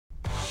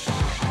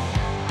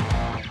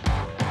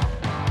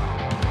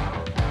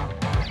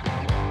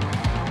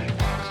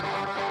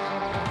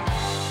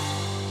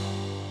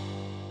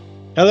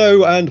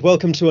Hello and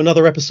welcome to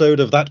another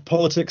episode of That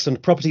Politics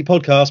and Property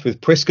podcast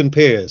with Prisk and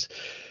Piers.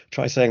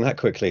 Try saying that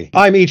quickly.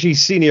 I'm EG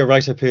senior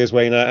writer Piers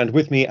Wehner, and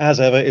with me as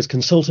ever is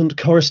consultant,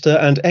 chorister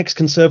and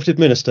ex-Conservative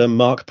minister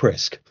Mark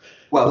Prisk.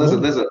 Well,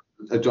 there's a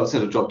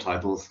set of job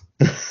titles.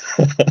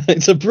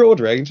 It's a broad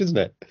range, isn't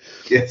it?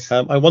 Yes.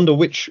 I wonder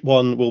which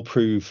one will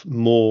prove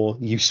more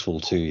useful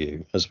to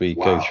you as we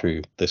go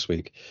through this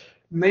week.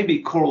 Maybe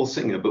choral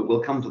singer, but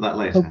we'll come to that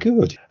later. Oh,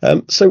 good.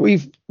 So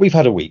we've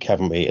had a week,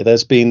 haven't we?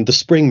 There's been the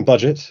spring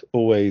budget,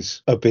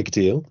 always a big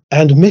deal,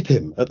 and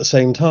MIPIM at the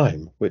same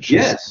time, which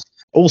is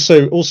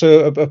also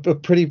a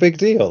pretty big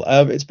deal.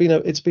 It's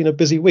been a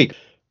busy week.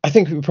 I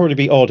think it would probably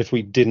be odd if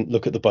we didn't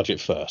look at the budget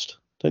first,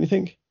 don't you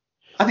think?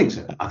 I think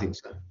so.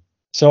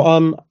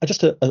 So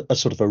just a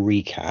sort of a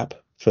recap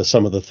for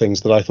some of the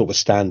things that I thought were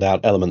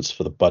standout elements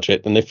for the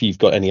budget, and if you've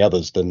got any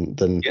others,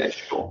 then yeah,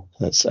 sure.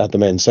 Let's add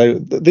them in. So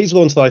these are the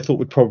ones that I thought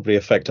would probably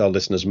affect our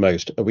listeners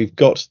most. We've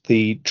got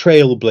the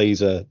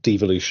Trailblazer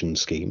devolution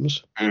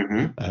schemes,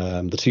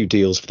 the two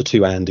deals for the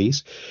two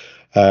Andys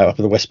up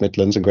in the West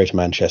Midlands and Greater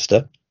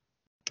Manchester.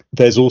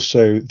 There's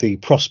also the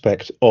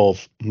prospect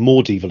of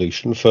more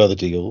devolution, further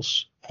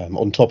deals,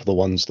 on top of the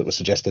ones that were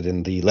suggested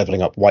in the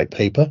Levelling Up white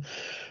paper.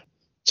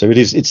 So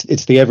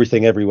it's the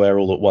everything everywhere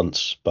all at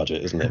once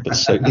budget, isn't it? But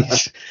so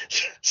it's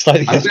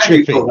slightly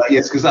tricky.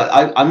 Yes, because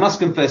I must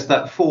confess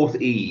that fourth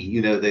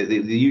E,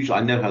 the usual. I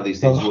know how these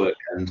things work,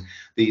 and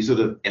the sort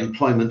of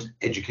employment,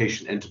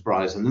 education,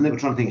 enterprise, and then they were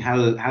trying to think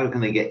how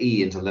can they get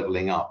E into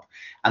levelling up,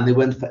 and they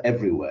went for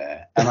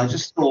everywhere. And I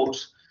just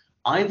thought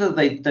either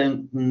they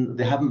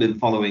haven't been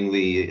following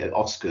the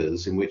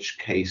Oscars, in which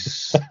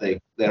case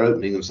they're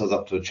opening themselves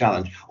up to a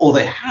challenge, or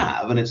they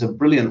have, and it's a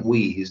brilliant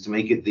wheeze to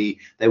make it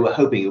they were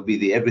hoping it would be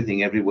the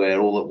everything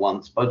everywhere all at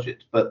once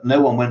budget, but no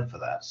one went for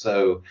that.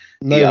 So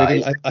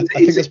I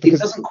think that's because it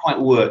doesn't quite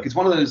work. It's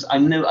one of those, I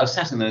know I've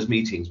sat in those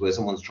meetings where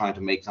someone's trying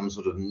to make some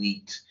sort of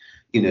neat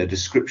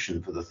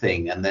description for the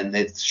thing, and then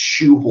they'd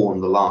shoehorn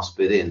the last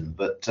bit in.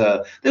 But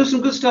there was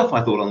some good stuff,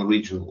 I thought, on the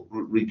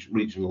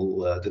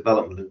regional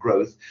development and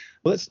growth.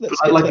 Well,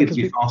 let's I'd like it to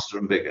be faster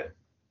and bigger.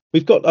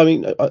 We've got,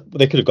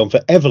 they could have gone for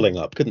Everling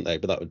Up, couldn't they?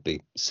 But that would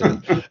be silly.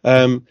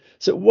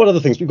 So what are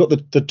the things? We've got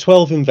the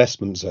 12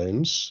 investment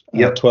zones,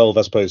 12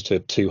 as opposed to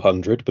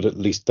 200, but at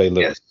least they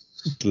look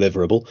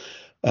deliverable.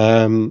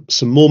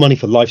 Some more money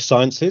for life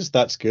sciences,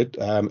 that's good,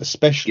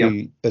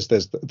 especially as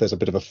there's a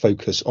bit of a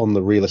focus on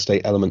the real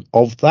estate element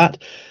of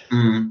that.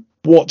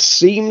 What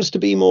seems to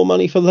be more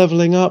money for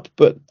levelling up,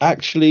 but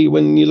actually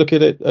when you look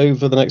at it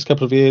over the next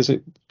couple of years,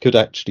 it could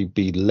actually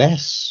be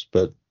less.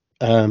 But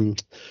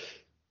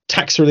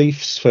tax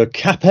reliefs for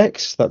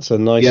capex, that's a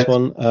nice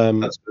one.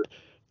 That's good.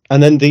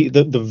 And then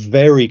the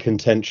very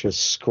contentious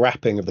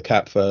scrapping of the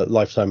cap for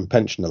lifetime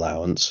pension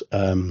allowance,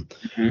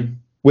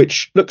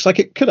 which looks like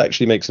it could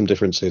actually make some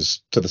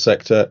differences to the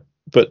sector,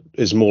 but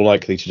is more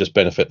likely to just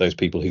benefit those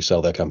people who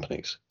sell their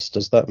companies.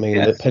 Does that mean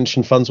that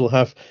pension funds will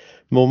have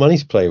more money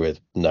to play with?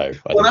 No.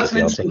 Well, that's an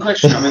interesting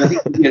question. I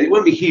think it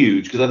won't be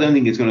huge, because I don't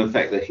think it's going to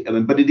affect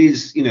but it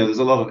is, there's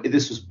a lot of,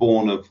 this was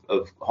born of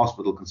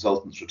hospital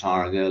consultants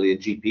retiring early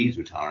and GPs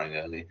retiring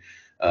early.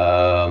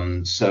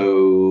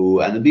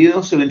 So, and it'd be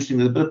also interesting,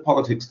 there's a bit of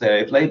politics there.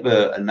 If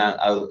Labour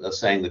are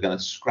saying they're going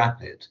to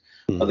scrap it,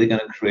 are they going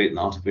to create an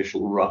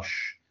artificial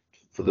rush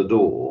for the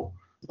door?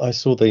 I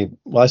saw the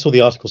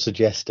article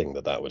suggesting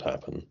that would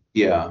happen.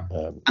 Yeah,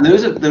 and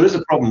there is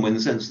a problem in the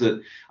sense that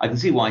I can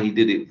see why he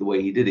did it the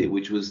way he did it,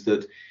 which was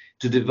that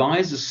to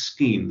devise a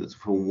scheme that's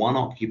for one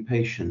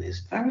occupation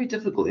is very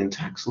difficult in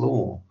tax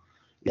law.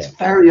 It's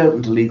very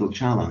open to legal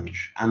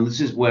challenge, and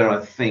this is where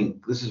I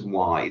think this is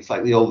why it's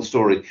like the old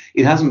story.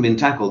 It hasn't been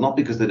tackled, not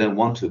because they don't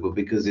want to, but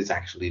because it's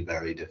actually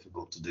very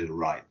difficult to do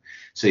right.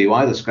 So you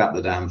either scrap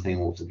the damn thing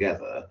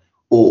altogether,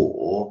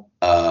 or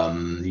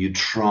you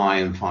try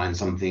and find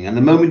something. And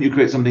the moment you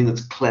create something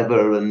that's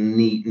clever and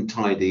neat and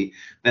tidy,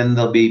 then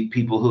there'll be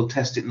people who'll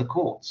test it in the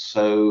courts.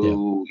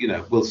 So,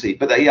 we'll see.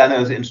 But no,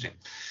 it's interesting.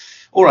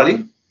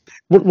 Alrighty.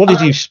 What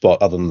did you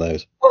spot other than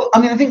those? Well,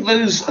 I think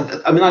those,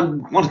 I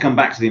want to come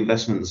back to the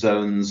investment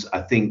zones,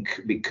 I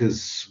think,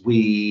 because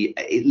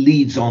it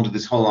leads on to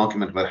this whole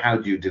argument about how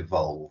do you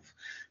devolve?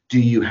 Do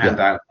you hand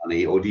out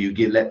money, or do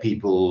you let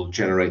people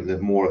generate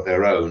more of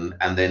their own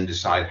and then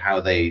decide how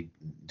they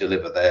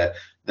deliver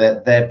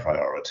their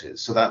priorities?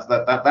 So that's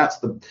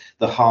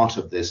the heart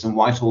of this. And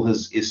Whitehall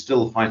is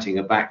still fighting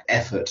a back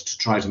effort to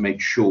try to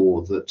make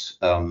sure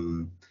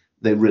that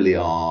they really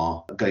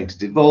are going to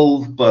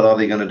devolve, but are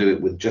they going to do it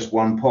with just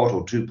one pot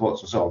or two pots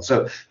and so on?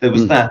 So there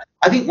was that.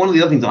 I think one of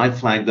the other things I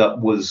flagged up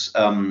was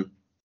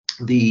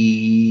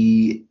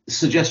the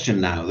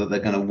suggestion now that they're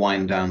going to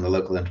wind down the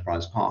local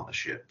enterprise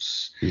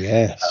partnerships.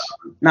 Yes.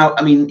 Now,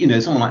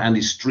 someone like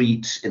Andy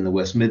Street in the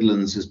West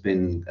Midlands has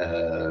been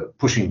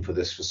pushing for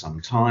this for some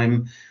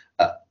time.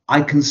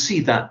 I can see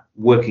that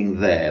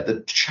working there.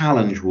 The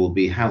challenge will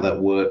be how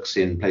that works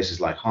in places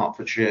like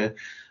Hertfordshire,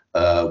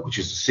 which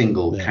is a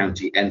single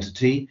county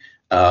entity.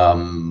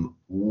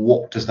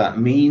 What does that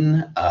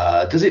mean?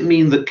 Does it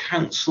mean that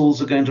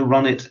councils are going to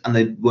run it and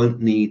they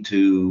won't need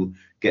to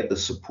get the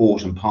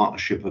support and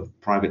partnership of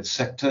private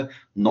sector?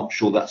 Not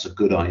sure that's a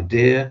good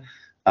idea.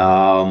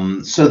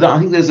 So that I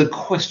think there's a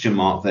question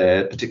mark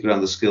there, particularly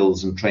on the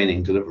skills and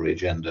training delivery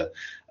agenda.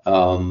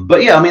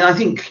 But yeah, I mean, I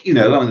think,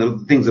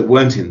 the things that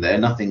weren't in there,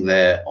 nothing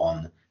there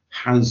on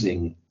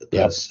housing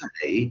per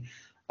se.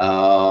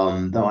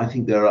 Though I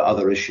think there are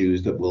other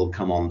issues that we'll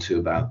come on to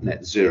about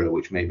net zero,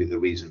 which may be the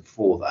reason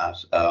for that.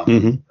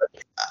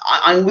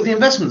 I'm with the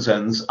investment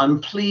zones.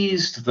 I'm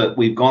pleased that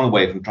we've gone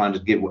away from trying to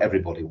give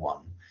everybody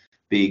one,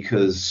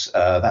 because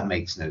that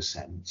makes no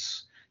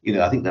sense.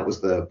 I think that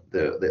was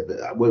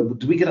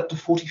did we get up to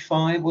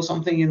 45 or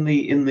something in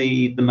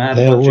the MAD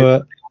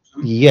budget?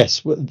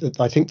 Yes,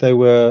 I think they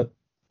were.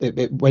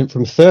 It went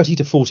from 30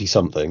 to 40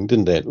 something,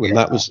 didn't it? When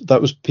that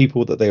was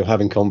people that they were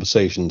having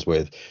conversations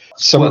with.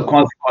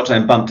 Quite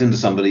bumped into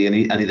somebody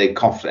and they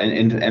coughed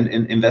in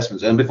investment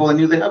zone before they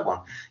knew they had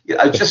one.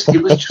 It was just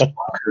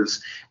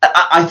bonkers.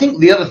 I think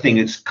the other thing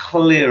that's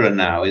clearer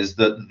now is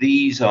that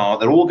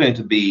they're all going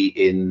to be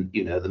in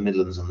the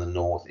Midlands and the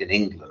North in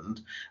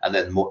England, and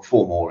then 4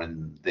 more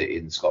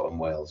in Scotland,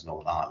 Wales,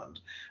 Northern Ireland.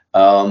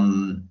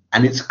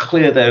 And it's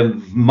clear they're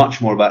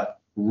much more about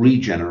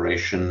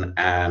regeneration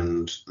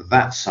and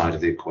that side of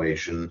the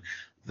equation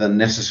than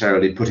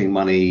necessarily putting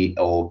money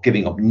or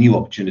giving up new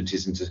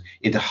opportunities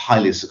into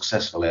highly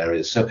successful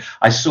areas. So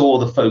I saw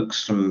the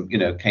folks from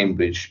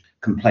Cambridge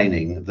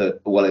complaining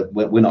that, well,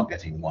 we're not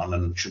getting one,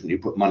 and shouldn't you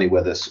put money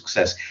where there's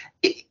success?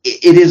 It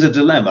is a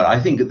dilemma. I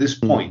think at this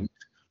point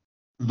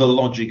the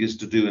logic is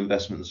to do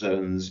investment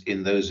zones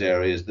in those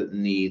areas that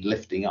need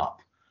lifting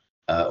up,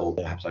 or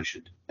perhaps I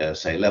should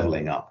say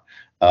leveling up.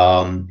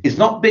 It's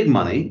not big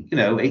money,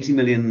 80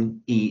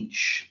 million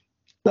each.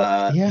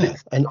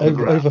 And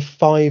over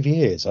 5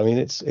 years. I mean,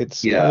 it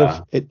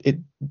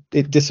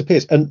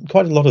disappears, and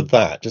quite a lot of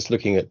that. Just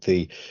looking at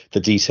the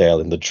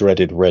detail in the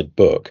dreaded red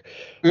book.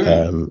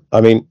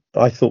 I mean,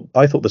 I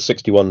thought the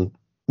 61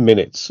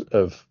 minutes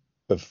of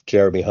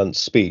Jeremy Hunt's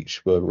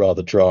speech were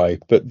rather dry,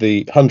 but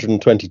the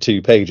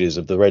 122 pages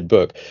of the red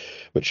book,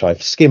 which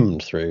I've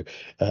skimmed through,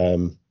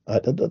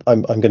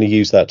 I'm going to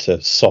use that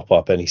to sop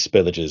up any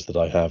spillages that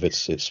I have.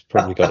 It's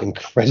probably got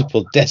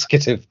incredible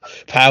desiccative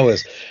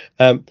powers.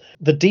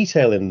 The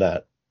detail in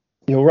that,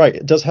 you're right,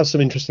 it does have some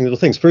interesting little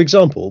things. For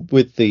example,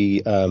 with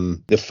the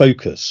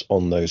focus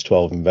on those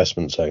 12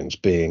 investment zones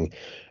being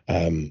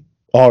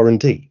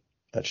R&D,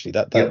 actually,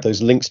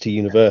 those links to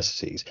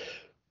universities.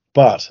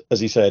 But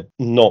as you said,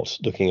 not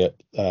looking at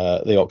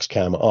the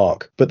Oxcam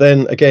arc. But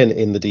then again,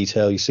 in the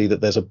detail, you see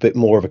that there's a bit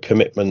more of a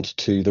commitment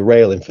to the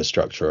rail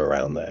infrastructure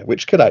around there,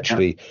 which could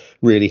actually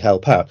really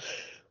help out.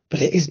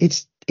 But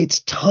it's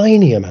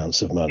tiny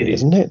amounts of money,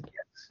 isn't it?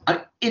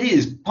 It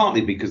is,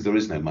 partly because there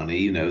is no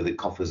money. The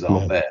coffers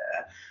are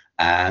bare,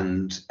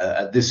 and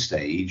at this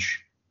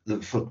stage,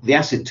 the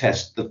acid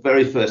test, the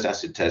very first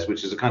acid test,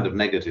 which is a kind of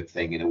negative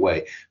thing in a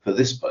way for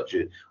this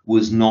budget,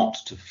 was not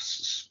to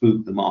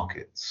spook the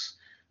markets.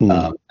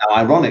 Now,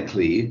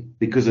 ironically,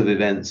 because of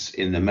events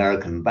in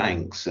American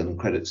banks and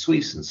Credit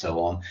Suisse and so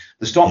on,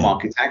 the stock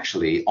markets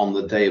actually on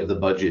the day of the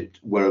budget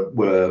were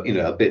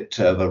a bit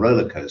of a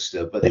roller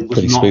coaster, but it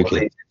was not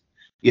related.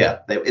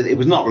 It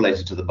was not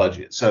related to the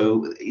budget.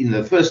 So,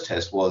 the first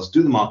test was,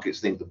 do the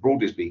markets think that,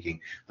 broadly speaking,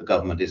 the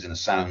government is in a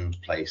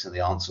sound place? And the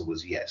answer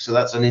was yes. So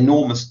that's an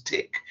enormous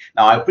tick.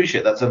 Now, I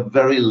appreciate that's a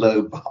very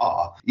low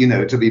bar,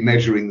 to be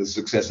measuring the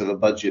success of a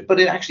budget, but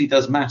it actually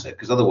does matter,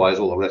 because otherwise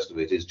all the rest of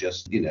it is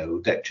just,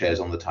 deck chairs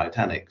on the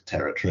Titanic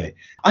territory.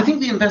 I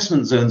think the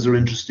investment zones are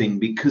interesting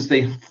because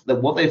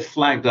what they've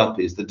flagged up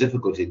is the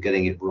difficulty of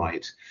getting it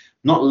right,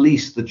 not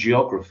least the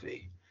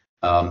geography.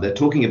 They're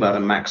talking about a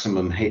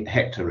maximum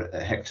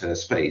hectare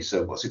space,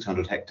 so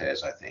 600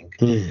 hectares, I think.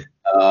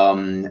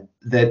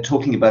 They're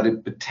talking about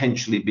it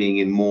potentially being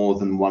in more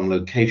than one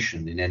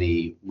location in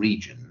any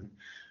region.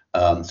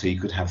 So you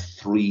could have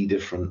 3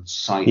 different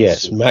sites.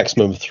 Yes,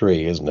 maximum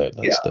 3, isn't it?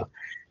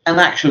 And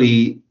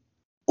actually,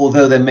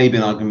 although there may be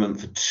an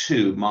argument for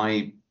 2,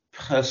 my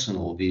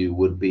personal view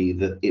would be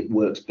that it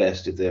works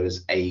best if there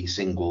is a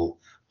single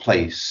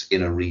place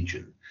in a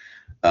region.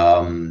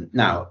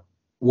 Now,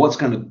 what's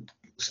going to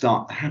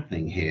start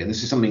happening here, and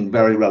this is something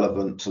very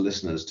relevant to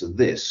listeners to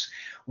this,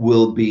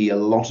 will be a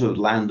lot of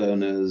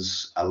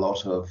landowners, a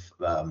lot of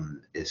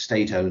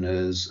estate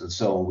owners, and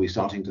so on. We're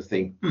starting to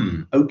think,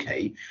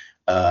 okay,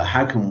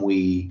 how can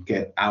we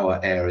get our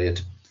area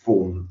to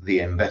form the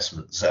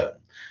investment zone?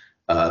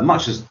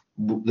 Much as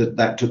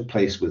that took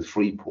place with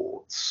free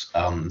ports.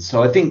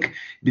 So I think it'd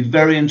be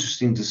very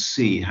interesting to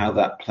see how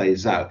that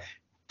plays out.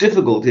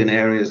 Difficult in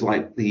areas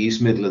like the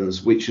East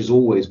Midlands, which has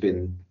always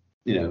been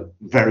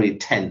very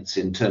tense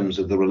in terms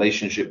of the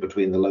relationship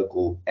between the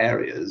local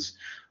areas.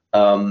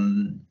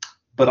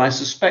 But I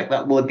suspect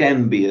that will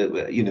again be,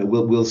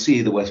 we'll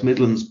see the West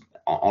Midlands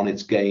on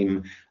its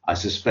game. I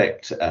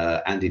suspect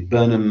Andy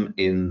Burnham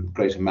in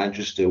Greater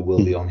Manchester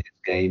will be on his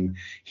game.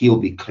 He'll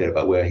be clear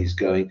about where he's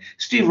going.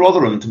 Steve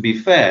Rotherham, to be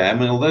fair, I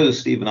mean, although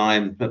Steve and I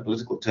in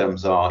political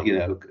terms are,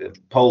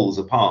 poles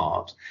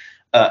apart,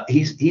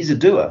 he's a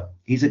doer.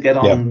 He's a get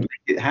on, make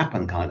it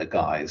happen kind of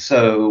guy.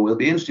 So it'll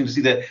be interesting to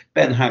see that.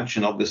 Ben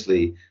Hatchen,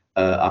 obviously,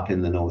 up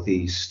in the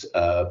northeast,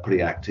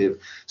 pretty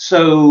active.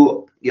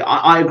 So yeah,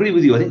 I agree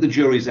with you. I think the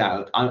jury's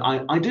out.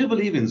 I do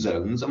believe in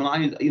zones. I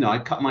mean, I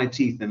cut my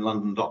teeth in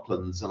London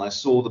Docklands, and I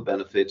saw the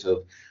benefit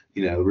of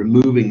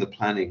removing the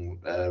planning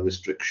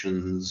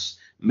restrictions,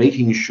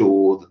 making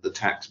sure that the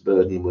tax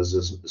burden was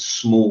as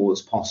small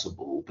as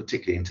possible,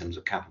 particularly in terms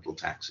of capital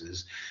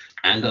taxes,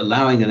 and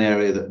allowing an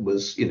area that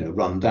was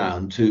run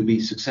down to be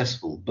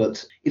successful.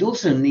 But it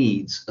also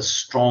needs a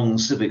strong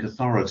civic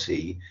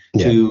authority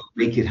to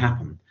make it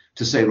happen.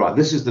 To say, right,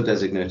 this is the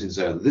designated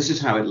zone. This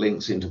is how it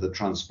links into the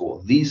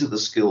transport. These are the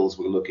skills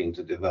we're looking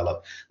to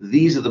develop.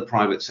 These are the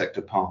private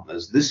sector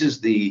partners. This is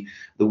the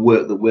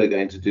work that we're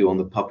going to do on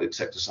the public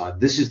sector side.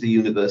 This is the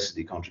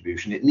university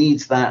contribution. It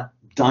needs that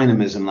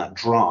dynamism, that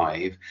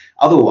drive.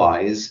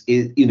 Otherwise,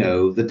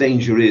 the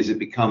danger is it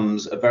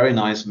becomes a very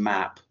nice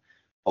map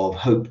of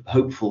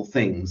hopeful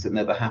things that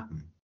never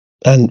happen.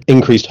 And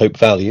increased hope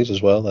values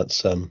as well.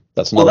 That's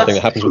another thing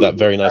that happens with that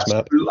very nice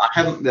map. I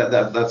haven't.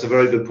 That's a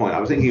very good point. I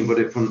was thinking about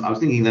it I was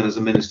thinking then as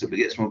a minister, but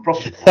it's from a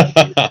property point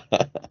of view.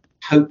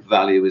 Hope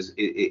value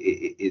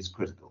is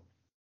critical.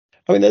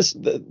 I mean, there's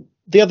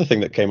the other thing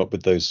that came up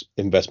with those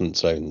investment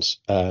zones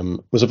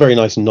was a very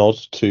nice nod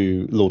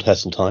to Lord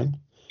Heseltine.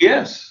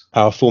 Yes,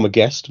 our former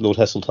guest, Lord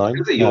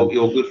Heseltine.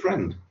 Your good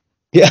friend.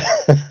 Yeah,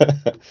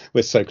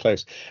 we're so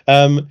close.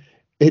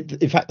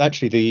 In fact,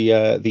 actually,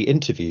 the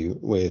interview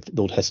with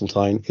Lord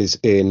Heseltine is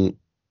in,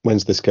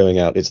 when's this going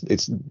out?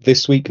 It's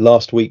this week,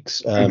 last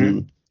week's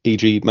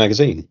EG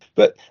magazine.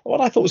 But what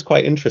I thought was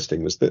quite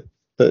interesting was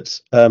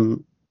that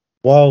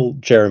while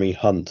Jeremy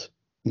Hunt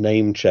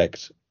name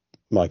checked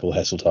Michael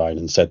Heseltine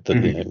and said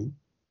that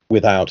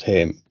without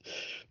him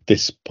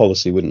this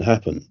policy wouldn't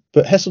happen,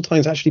 but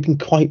Heseltine's actually been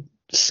quite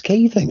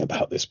scathing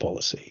about this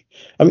policy.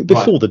 I mean,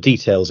 before the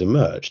details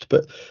emerged,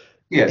 but.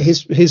 Yeah.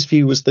 His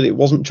view was that it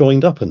wasn't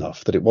joined up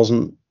enough, that it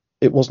wasn't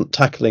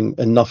tackling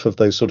enough of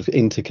those sort of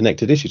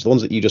interconnected issues, the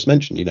ones that you just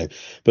mentioned,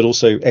 but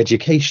also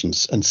education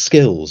and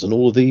skills and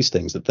all of these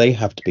things, that they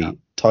have to be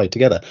tied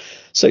together.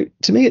 So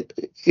to me,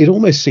 it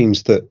almost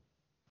seems that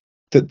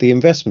the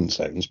investment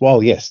zones,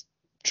 while yes,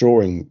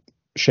 drawing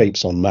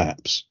shapes on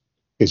maps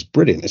is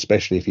brilliant,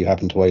 especially if you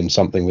happen to own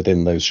something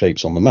within those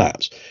shapes on the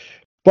maps,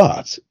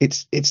 but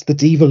it's the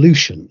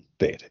devolution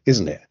bit,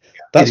 isn't it?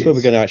 That's where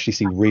we're going to actually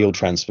see real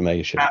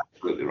transformation.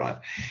 Absolutely right.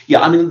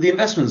 Yeah, I mean, the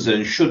investment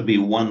zone should be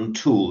one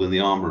tool in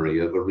the armory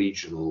of a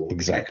regional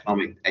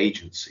economic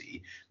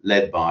agency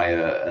led by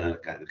an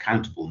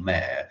accountable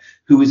mayor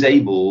who is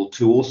able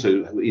to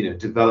also,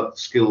 develop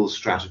skills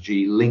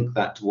strategy, link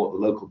that to what the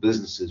local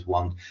businesses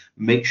want,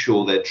 make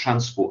sure their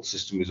transport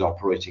system is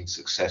operating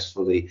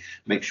successfully,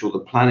 make sure the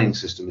planning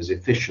system is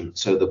efficient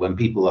so that when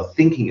people are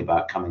thinking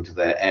about coming to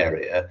their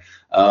area,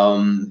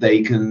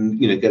 they can,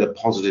 get a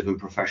positive and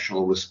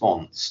professional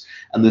response.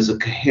 And there's a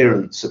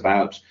coherence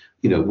about,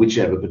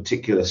 whichever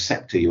particular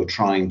sector you're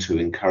trying to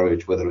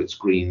encourage, whether it's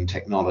green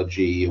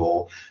technology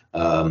or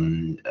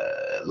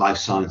life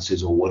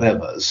sciences or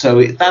whatever. So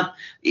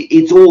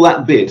it's all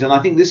that bit. And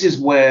I think this is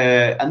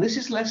where, and this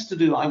is less to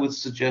do, I would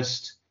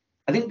suggest,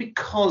 I think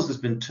because there's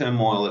been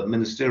turmoil at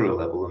ministerial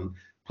level and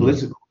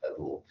political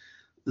level,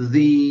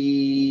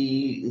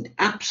 the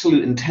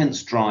absolute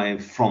intense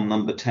drive from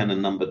number 10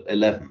 and number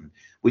 11,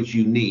 which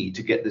you need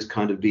to get this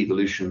kind of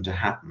devolution to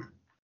happen,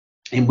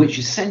 in which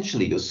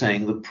essentially you're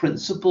saying the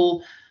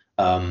principal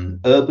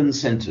urban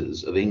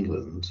centres of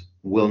England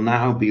will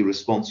now be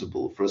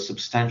responsible for a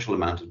substantial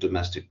amount of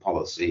domestic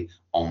policy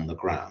on the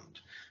ground,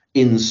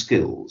 in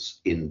skills,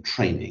 in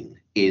training,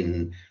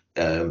 in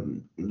the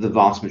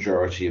vast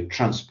majority of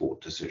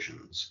transport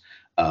decisions,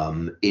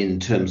 in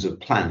terms of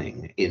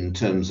planning, in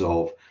terms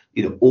of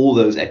all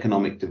those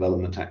economic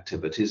development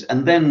activities.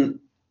 And then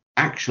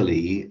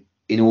actually,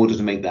 in order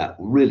to make that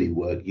really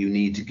work, you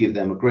need to give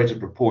them a greater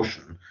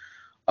proportion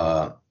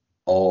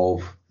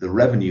of the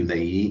revenue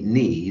they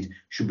need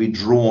should be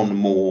drawn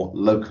more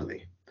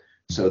locally.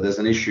 So there's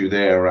an issue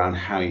there around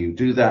how you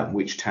do that,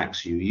 which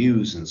tax you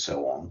use, and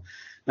so on.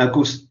 Now, of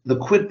course, the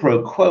quid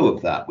pro quo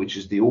of that, which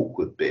is the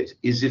awkward bit,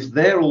 is if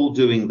they're all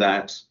doing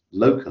that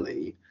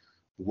locally,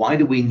 why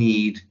do we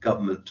need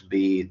government to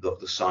be of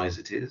the size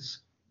it is?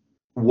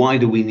 Why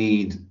do we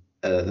need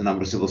the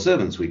number of civil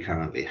servants we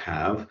currently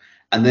have?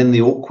 And then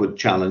the awkward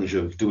challenge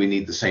of, do we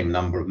need the same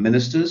number of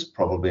ministers?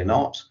 Probably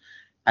not.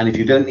 And if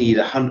you don't need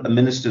a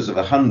ministers of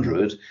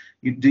 100,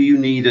 do you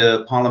need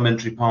a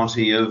parliamentary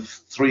party of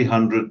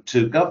 300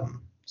 to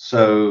govern?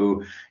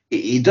 So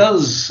it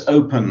does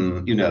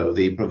open,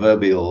 the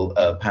proverbial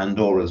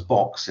Pandora's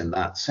box in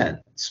that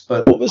sense.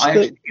 But what was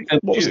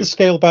the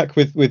scale back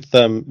with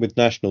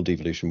national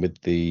devolution?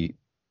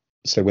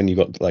 So when you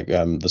got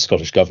the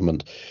Scottish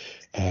government,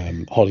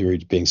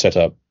 Holyrood being set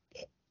up,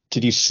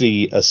 did you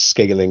see a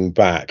scaling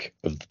back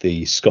of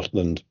the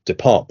Scotland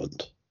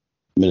department?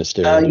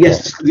 Ministerial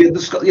yes,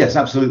 department? yes,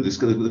 absolutely.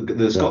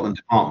 The Scotland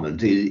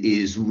department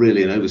is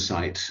really an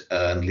oversight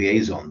and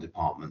liaison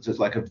department. So it's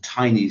like a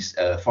tiny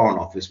foreign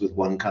office with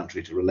one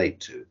country to relate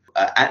to.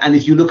 And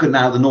if you look at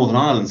now the Northern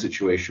Ireland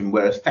situation,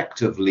 where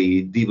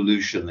effectively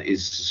devolution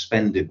is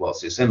suspended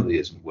whilst the Assembly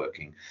isn't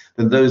working,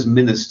 then those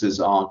ministers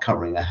are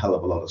covering a hell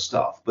of a lot of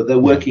stuff. But they're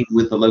working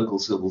with the local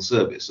civil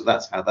service, so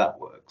that's how that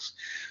works.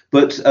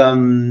 But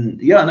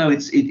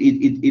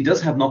it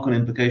does have knock-on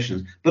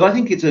implications. But I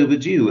think it's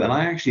overdue, and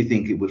I actually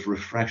think it would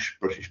refresh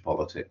British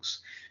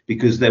politics,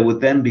 because there would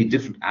then be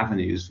different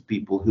avenues for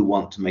people who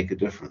want to make a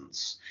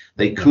difference.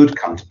 They could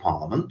come to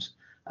Parliament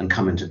and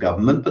come into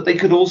government, but they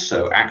could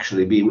also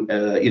actually be,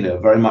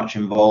 very much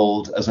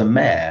involved as a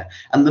mayor.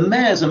 And the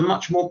mayors are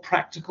much more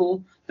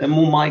practical. They're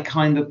more my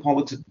kind of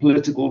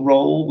political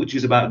role, which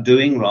is about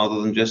doing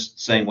rather than just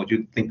saying what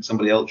you think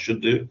somebody else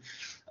should do.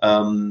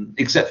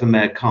 Except for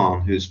Mayor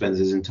Khan, who spends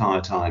his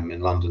entire time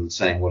in London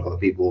saying what other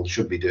people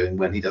should be doing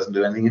when he doesn't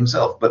do anything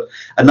himself. But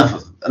enough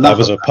of that. That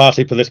was a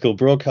party political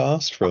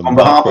broadcast from on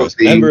Mark behalf of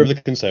Prisk, member of the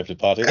Conservative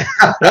Party.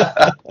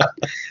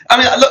 I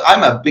mean, look,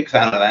 I'm a big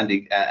fan of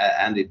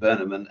Andy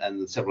Burnham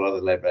and several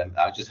other Labour.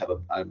 I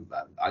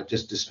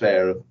just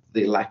despair of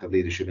the lack of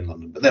leadership in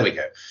London. But there we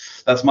go.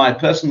 That's my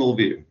personal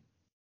view.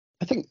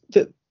 I think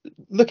that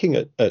looking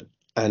at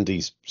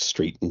Andy's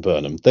street in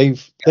Burnham,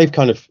 they've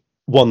kind of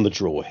won the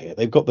draw here.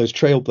 They've got those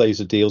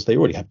trailblazer deals. They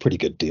already had pretty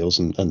good deals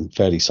and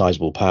fairly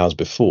sizable powers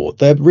before.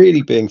 They're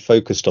really being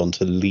focused on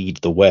to lead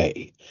the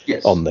way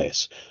on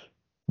this.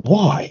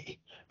 Why?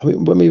 I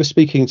mean, when we were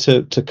speaking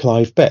to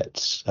Clive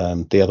Betts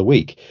the other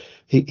week,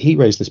 he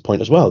raised this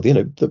point as well.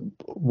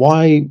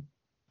 Why,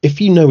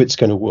 if you know it's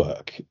going to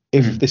work,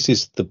 if this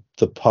is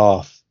the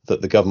path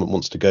that the government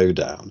wants to go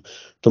down,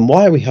 then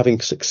why are we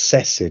having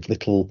successive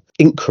little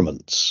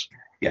increments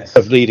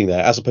of leading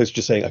there, as opposed to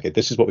just saying, okay,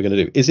 this is what we're going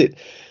to do? Is it,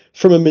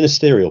 from a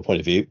ministerial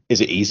point of view,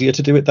 is it easier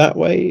to do it that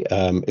way?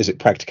 Is it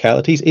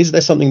practicalities? Is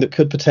there something that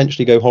could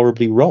potentially go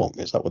horribly wrong?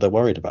 Is that what they're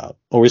worried about?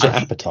 Or is it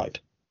appetite?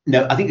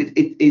 No, I think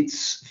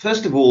it's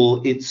first of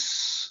all,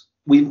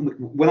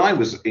 when I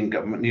was in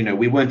government,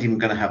 we weren't even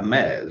going to have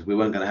mayors. We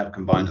weren't going to have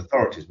combined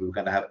authorities. We were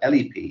going to have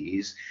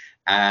LEPs,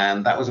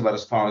 and that was about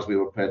as far as we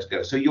were prepared to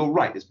go. So you're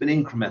right, it's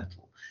been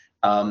incremental.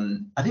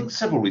 I think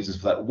several reasons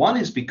for that. One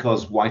is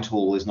because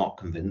Whitehall is not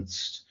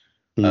convinced,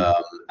 and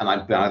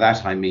by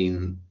that I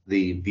mean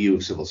the view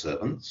of civil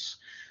servants.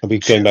 Are we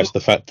going back to the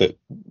fact that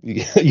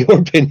your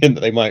opinion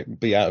that they might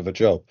be out of a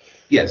job?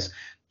 Yes.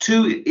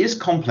 Two, it is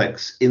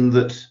complex in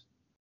that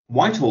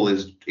Whitehall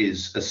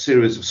is a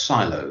series of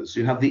silos.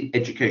 You have the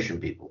education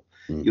people,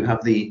 you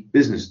have the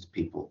business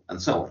people,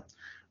 and so on.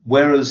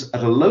 Whereas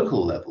at a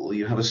local level,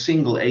 you have a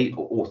single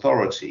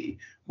authority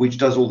which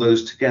does all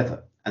those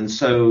together. And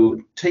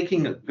so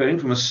going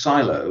from a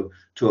silo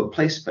to a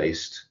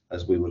place-based,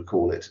 as we would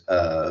call it,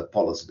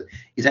 policy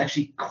is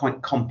actually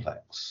quite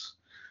complex.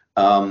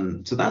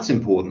 So that's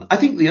important. I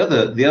think the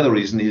other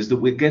reason is that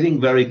we're getting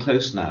very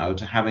close now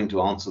to having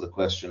to answer the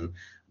question,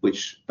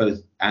 which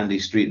both Andy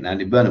Street and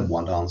Andy Burnham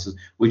want answers,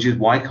 which is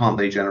why can't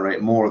they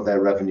generate more of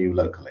their revenue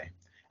locally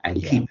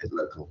and keep it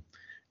local?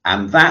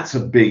 And that's a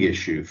big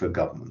issue for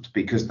government,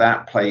 because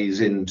that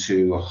plays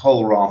into a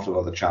whole raft of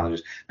other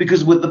challenges.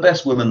 Because with the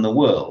best will in the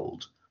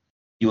world,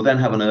 you'll then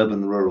have an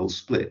urban-rural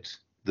split.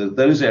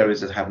 Those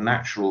areas that have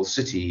natural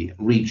city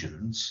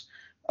regions,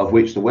 of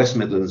which the West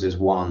Midlands is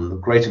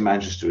one, Greater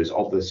Manchester is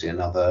obviously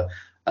another,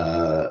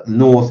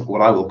 north,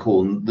 what I will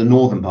call the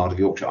northern part of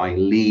Yorkshire, i.e.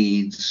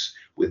 Leeds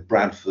with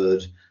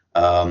Bradford,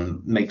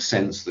 makes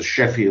sense. The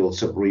Sheffield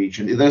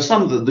sub-region. There's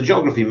some that the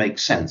geography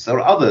makes sense. There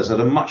are others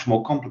that are much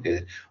more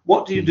complicated.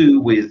 What do you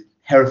do with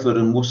Hereford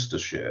and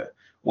Worcestershire?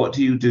 What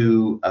do you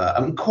do?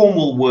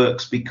 Cornwall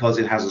works because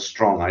it has a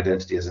strong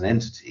identity as an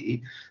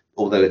entity,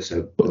 although it's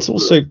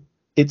also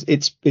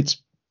its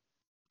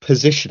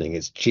positioning,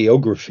 its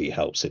geography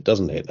helps it,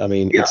 doesn't it? I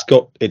mean, it's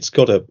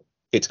got a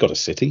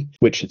city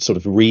which it's sort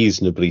of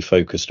reasonably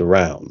focused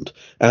around,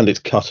 and it's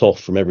cut off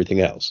from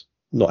everything else.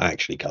 Not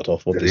actually cut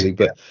off, obviously,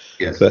 but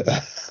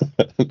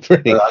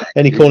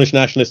any Cornish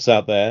nationalists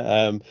out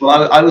there?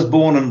 Well, I was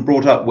born and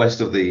brought up west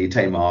of the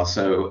Tamar,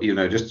 so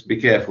just be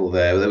careful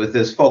there.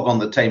 There's fog on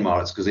the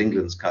Tamar. It's because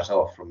England's cut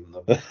off from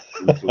the.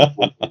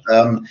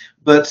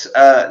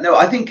 No,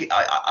 I think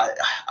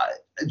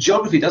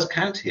geography does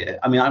count here.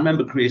 I mean, I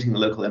remember creating the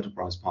local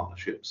enterprise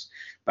partnerships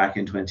back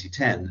in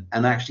 2010,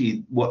 and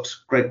actually what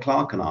Greg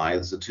Clark and I,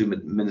 as the two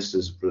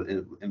ministers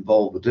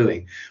involved, were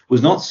doing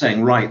was not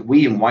saying, right,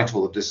 we in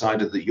Whitehall have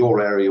decided that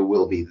your area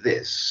will be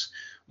this.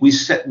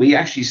 We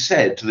actually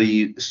said, to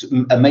the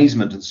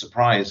amazement and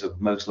surprise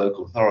of most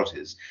local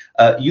authorities,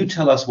 you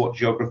tell us what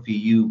geography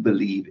you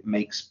believe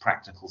makes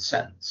practical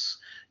sense.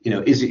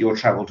 Is it your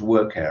travel to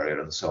work area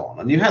and so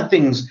on? And you had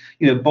things,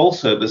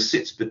 Bolsover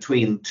sits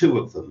between two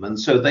of them. And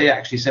so they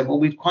actually said, well,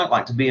 we'd quite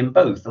like to be in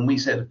both. And we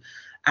said,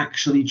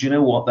 actually, do you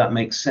know what? That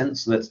makes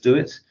sense. Let's do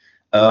it.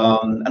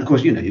 And of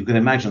course, you can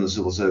imagine the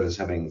civil service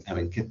having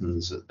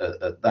kittens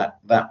at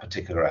that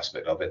particular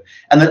aspect of it,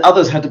 and then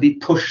others had to be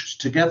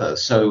pushed together.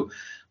 So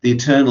the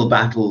eternal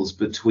battles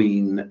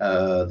between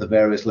the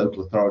various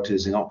local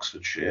authorities in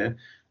Oxfordshire,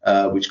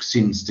 which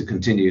seems to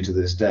continue to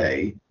this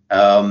day.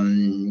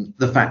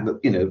 The fact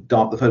that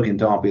the folk in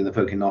Derby and the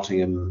folk in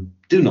Nottingham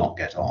do not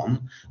get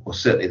on, or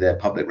certainly their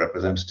public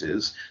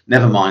representatives,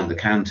 never mind the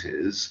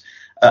counties.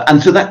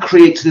 And so that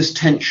creates this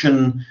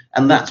tension,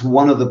 and that's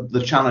one of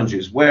the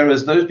challenges.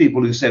 Whereas those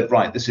people who said,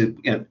 right, this is,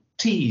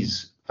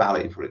 Tees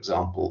Valley, for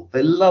example,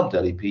 they loved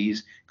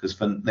LEPs because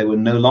they were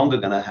no longer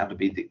going to have to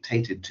be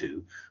dictated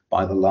to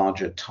by the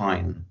larger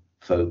Tyne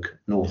folk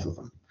north of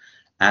them.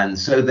 And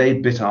so they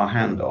bit our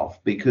hand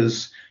off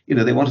because,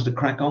 they wanted to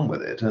crack on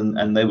with it,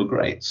 and they were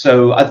great.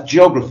 So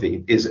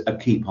geography is a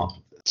key part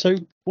of it. So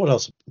what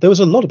else? There was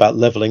a lot about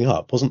levelling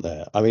up, wasn't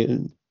there? I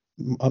mean,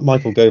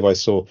 Michael Gove, I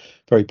saw,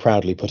 very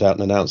proudly put out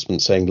an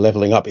announcement saying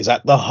levelling up is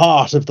at the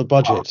heart of the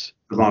budget.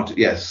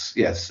 Yes.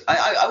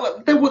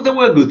 There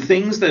were good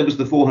things. There was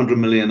the 400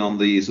 million on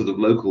the sort of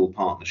local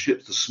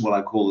partnerships, what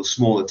I call the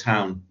smaller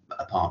town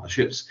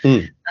partnerships.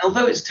 And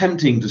although it's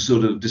tempting to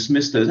sort of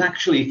dismiss those,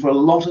 actually for a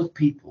lot of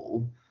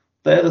people,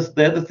 they're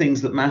the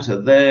things that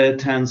matter. Their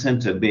town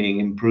centre being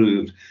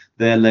improved,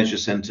 their leisure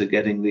centre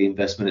getting the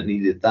investment it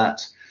needed,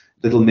 that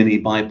little mini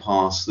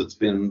bypass that's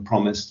been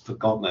promised for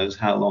God knows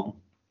how long.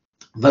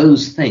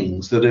 Those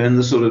things that are in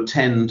the sort of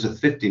 10 to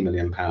 50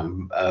 million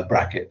pound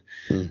bracket.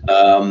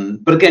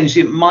 But again, you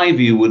see, my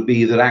view would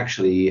be that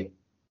actually,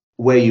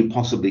 where you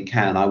possibly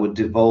can, I would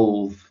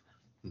devolve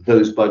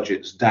those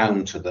budgets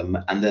down to them,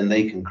 and then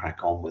they can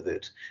crack on with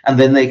it, and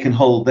then they can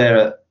hold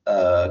their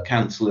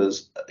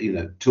councillors,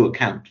 to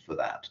account for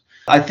that.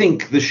 I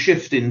think the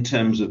shift in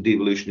terms of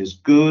devolution is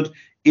good.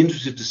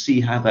 Interested to see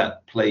how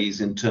that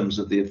plays in terms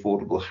of the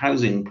affordable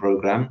housing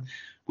programme,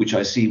 which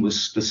I see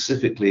was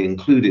specifically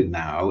included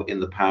now in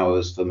the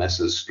powers for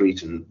Messrs.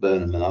 Street and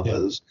Burnham and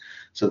others. Yeah.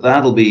 So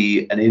that'll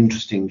be an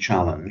interesting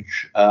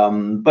challenge.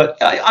 But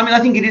I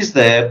think it is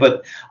there,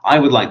 but I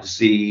would like to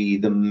see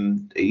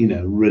them,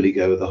 really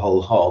go the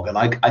whole hog. And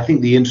I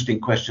think the interesting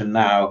question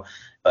now,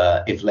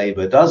 if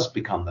Labour does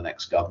become the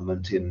next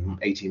government in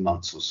 18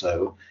 months or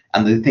so,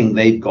 and the thing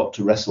they've got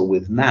to wrestle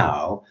with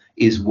now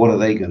is what are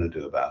they going to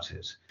do about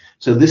it?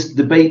 So this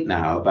debate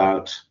now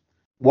about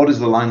what is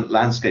the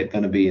landscape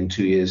going to be in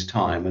 2 years'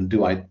 time, and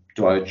do I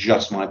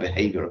adjust my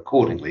behaviour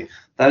accordingly?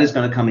 That is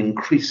going to come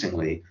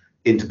increasingly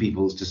into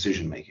people's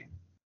decision making.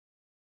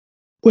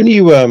 When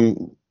you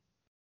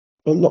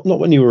not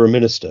when you were a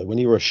minister, when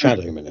you were a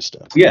shadow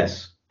minister,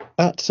 yes,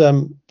 that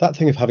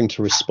thing of having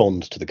to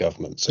respond to the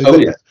government. So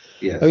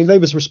yes. I mean,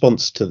 Labour's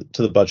response to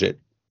the budget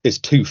is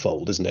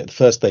twofold, isn't it?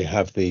 First, they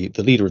have the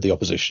leader of the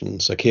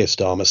opposition, so Keir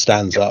Starmer,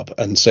 stands up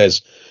and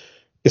says,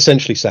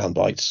 essentially sound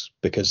bites,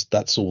 because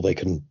that's all they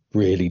can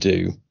really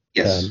do.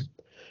 Yes.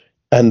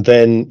 And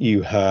then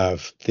you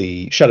have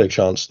the Shadow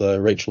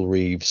Chancellor, Rachel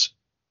Reeves,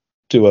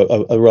 do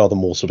a rather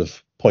more sort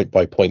of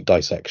point-by-point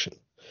dissection.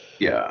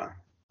 Yeah.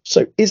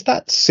 So is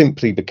that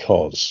simply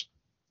because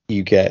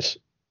you get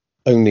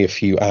only a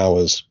few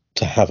hours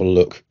to have a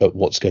look at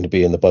what's going to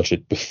be in the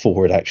budget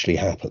before it actually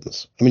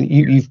happens? I mean,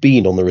 you've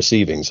been on the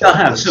receiving side. I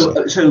have. So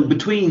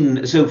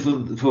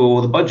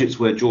for the budgets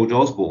where George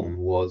Osborne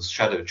was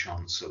Shadow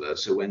Chancellor,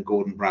 so when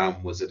Gordon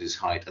Brown was at his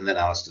height, and then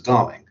Alistair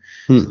Darling,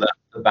 so that's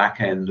the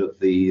back end of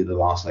the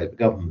last Labour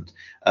government,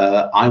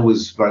 I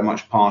was very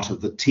much part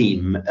of the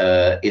team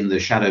in the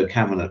Shadow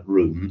Cabinet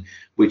room,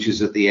 which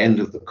is at the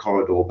end of the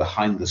corridor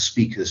behind the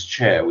Speaker's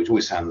chair, which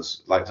always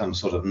sounds like some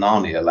sort of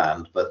Narnia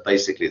land, but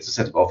basically it's a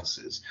set of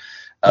offices.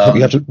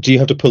 Do you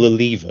have to pull a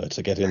lever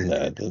to get in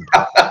there?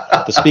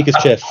 The Speaker's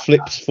chair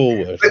flips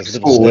forward. There's a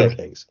little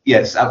staircase.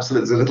 Yes,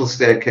 absolutely. There's a little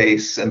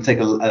staircase, and take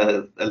a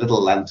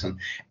little lantern.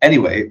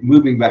 Anyway,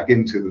 moving back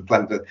into the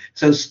plan.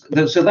 So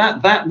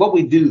that what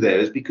we do there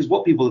is, because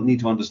what people need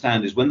to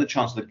understand is when the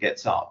Chancellor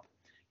gets up,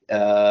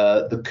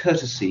 the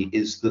courtesy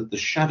is that the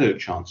Shadow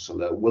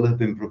Chancellor will have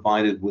been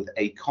provided with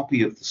a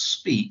copy of the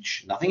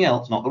speech, nothing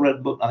else, not the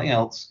Red Book, nothing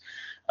else.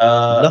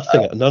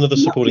 None of the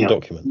supporting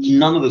documents.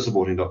 None of the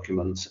supporting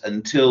documents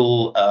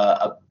until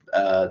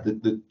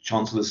the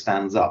Chancellor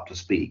stands up to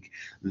speak.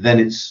 Then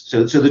it's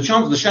so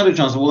the Shadow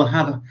Chancellor will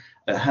have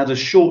had a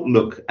short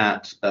look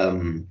at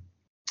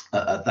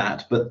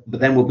that, but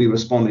then we'll be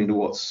responding to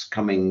what's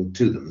coming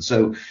to them.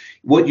 So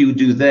what you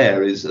do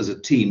there is, as a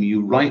team,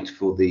 you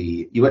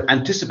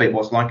anticipate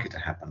what's likely to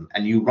happen,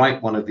 and you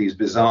write one of these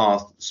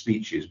bizarre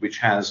speeches which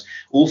has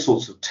all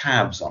sorts of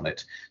tabs on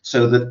it,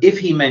 so that if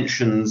he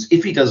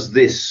does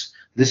this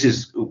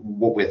is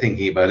what we're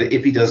thinking about it.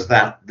 If he does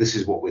that, this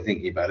is what we're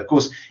thinking about it. Of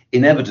course,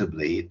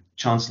 inevitably,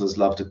 chancellors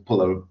love to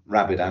pull a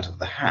rabbit out of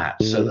the hat,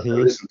 so that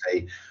there isn't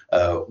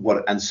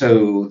and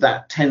so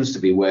that tends to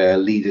be where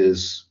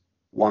leaders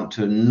want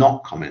to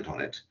not comment on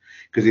it,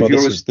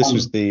 because this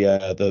was the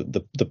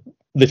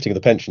lifting of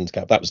the pensions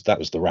cap. That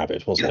was the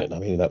rabbit, wasn't it? I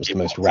mean, that was the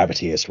most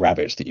rabbitiest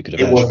rabbit that you could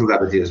imagine. It was the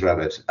rabbitiest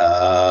rabbit.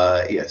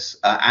 Yes,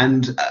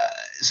 and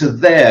so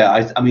there,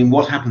 I mean,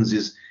 what happens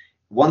is,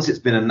 once it's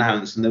been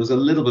announced, and there was a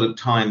little bit of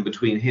time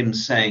between him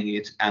saying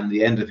it and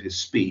the end of his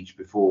speech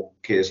before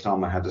Keir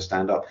Starmer had to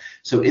stand up.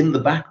 So in the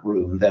back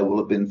room, there will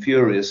have been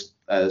furious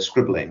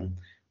scribbling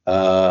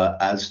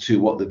as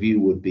to what the view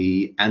would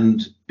be.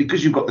 And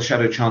because you've got the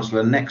Shadow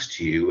Chancellor next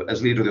to you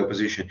as leader of the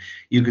opposition,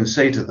 you can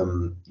say to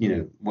them,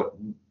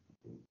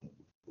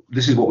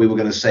 this is what we were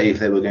going to say if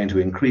they were going to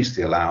increase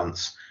the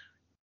allowance.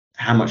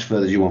 How much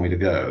further do you want me to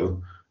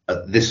go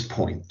at this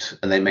point?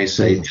 And they may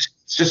say,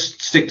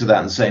 just stick to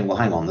that and saying, well,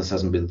 hang on, this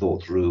hasn't been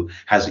thought through.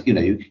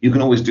 You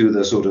can always do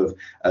the sort of,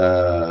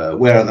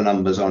 where are the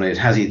numbers on it?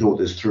 Has he thought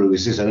this through?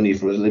 Is this only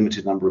for a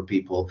limited number of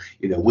people?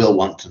 We'll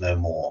want to know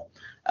more.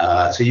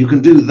 So you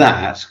can do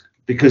that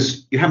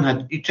because you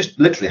just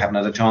literally haven't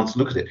had a chance to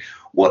look at it.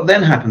 What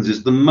then happens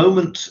is the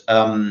moment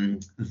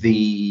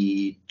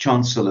the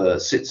Chancellor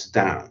sits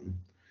down,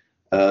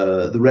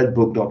 the Red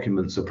Book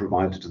documents are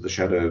provided to the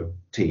Shadow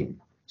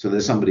team. So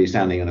there's somebody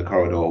standing in a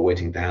corridor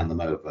waiting to hand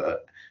them over.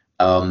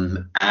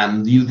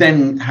 And you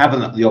then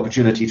have the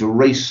opportunity to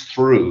race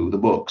through the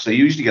book. So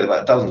you usually get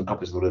about a dozen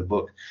copies of the Red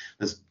Book.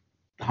 There's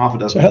half a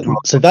dozen.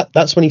 So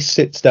that's when he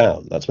sits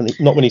down. That's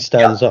not when he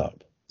stands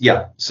up.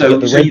 Yeah. So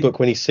the Red Book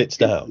when he sits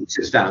down.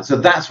 So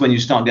that's when you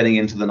start getting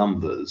into the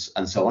numbers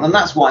and so on. And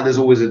that's why there's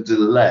always a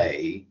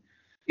delay.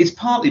 It's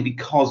partly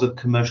because of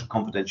commercial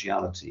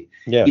confidentiality.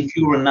 Yeah. If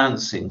you're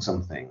announcing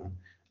something,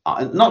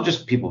 not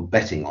just people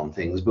betting on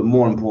things, but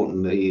more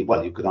importantly,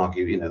 well, you could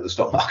argue, the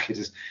stock market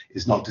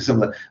is not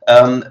dissimilar.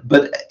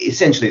 But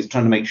essentially, it's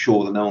trying to make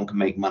sure that no one can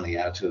make money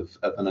out of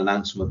an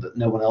announcement that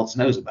no one else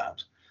knows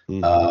about.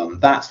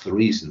 That's the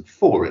reason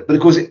for it. But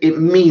of course, it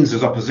means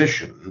as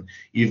opposition,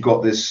 you've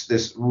got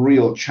this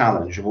real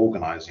challenge of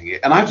organising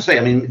it. And I have to say,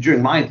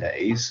 during my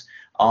days,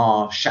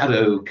 our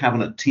shadow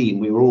cabinet team,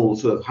 we were all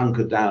sort of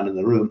hunkered down in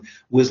the room,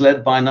 was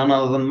led by none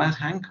other than Matt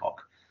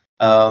Hancock.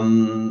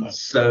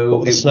 So what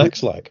were the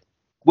snacks like?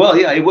 Well,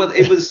 yeah, it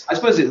was. I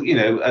suppose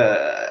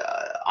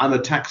I'm a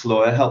tax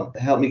lawyer.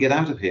 Help me get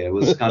out of here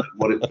was kind of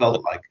what it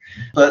felt like.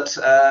 But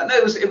no,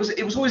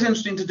 it was always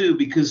interesting to do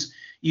because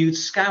you'd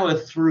scour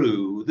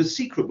through. The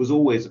secret was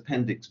always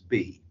Appendix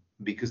B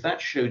because that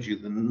showed you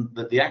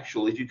that the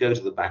actual. If you go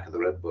to the back of the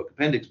Red Book,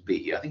 Appendix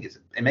B, I think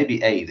it may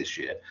be A this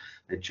year.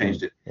 They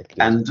changed it,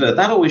 and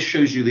that always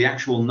shows you the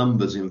actual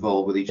numbers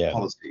involved with each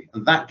policy,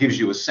 and that gives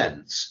you a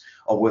sense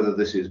of whether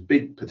this is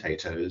big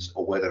potatoes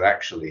or whether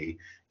actually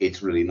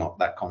it's really not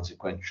that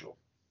consequential.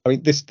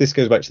 This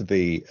goes back to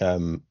the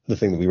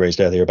thing that we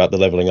raised earlier about the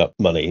levelling up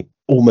money.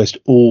 Almost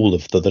all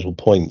of the little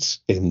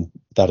points in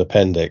that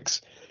appendix,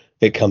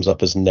 it comes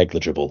up as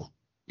negligible.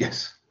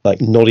 Yes.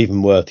 Like not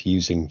even worth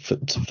using for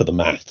the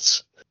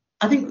maths.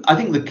 I think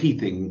the key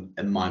thing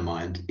in my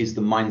mind is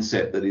the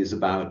mindset that is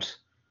about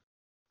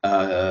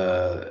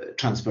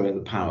transferring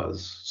the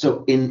powers.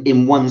 So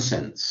in one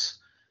sense,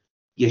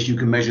 yes, you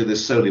can measure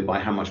this solely by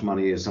how much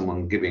money is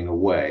someone giving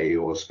away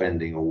or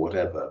spending or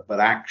whatever. But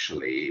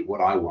actually,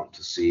 what I want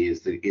to see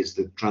is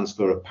the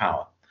transfer of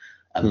power.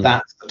 And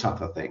that's the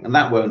tougher thing. And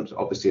that won't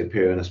obviously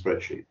appear in a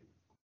spreadsheet.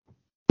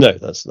 No,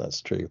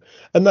 that's true.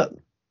 And that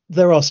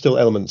there are still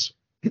elements,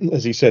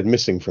 as you said,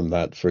 missing from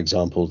that. For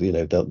example,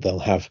 they'll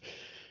have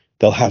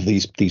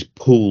these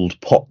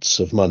pooled pots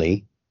of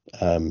money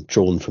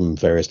drawn from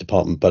various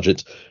department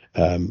budgets.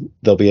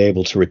 They'll be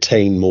able to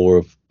retain more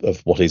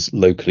of what is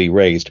locally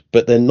raised,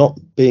 but they're not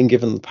being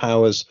given the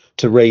powers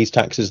to raise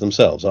taxes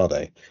themselves, are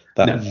they?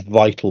 That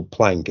vital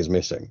plank is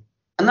missing.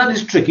 And that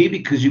is tricky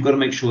because you've got to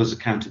make sure there's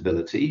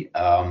accountability.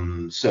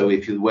 So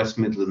if you're the West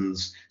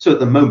Midlands, so at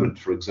the moment,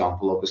 for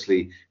example,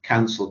 obviously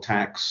council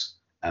tax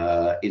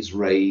is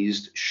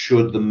raised.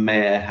 Should the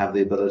mayor have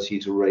the ability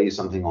to raise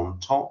something on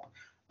top,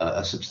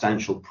 a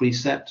substantial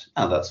precept?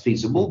 Now that's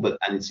feasible,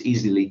 and it's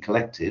easily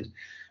collected.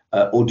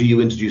 Or do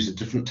you introduce a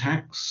different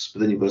tax,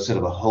 but then you've got to set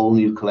up a whole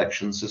new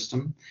collection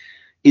system?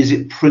 Is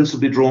it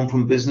principally drawn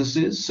from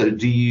businesses? So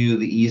the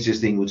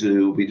easiest thing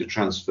would be to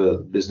transfer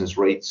the business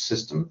rates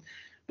system?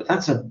 But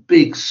that's a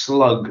big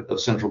slug of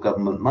central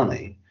government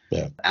money.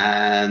 Yeah.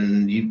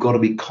 And you've got to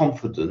be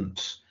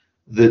confident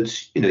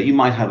that, you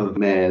might have a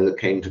mayor that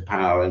came to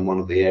power in one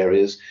of the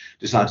areas,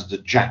 decided to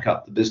jack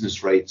up the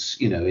business rates,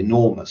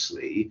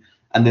 enormously,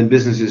 and then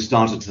businesses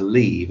started to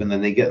leave, and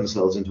then they get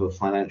themselves into a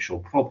financial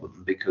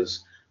problem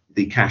because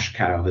the cash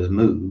cow has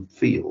moved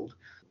field.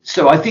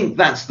 So I think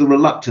that's the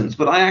reluctance,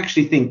 but I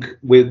actually think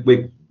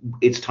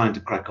it's time to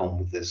crack on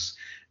with this.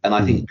 And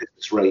I think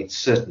business rates,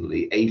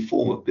 certainly a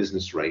form of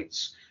business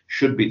rates,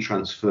 should be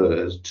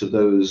transferred to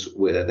those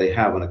where they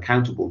have an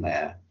accountable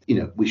mayor.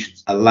 We should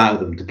allow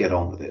them to get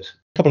on with it.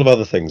 A couple of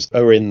other things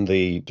are in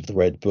the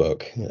Red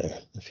Book.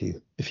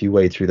 If you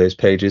wade through those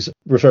pages,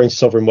 referring to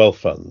sovereign wealth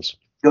funds.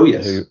 Oh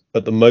yes. Who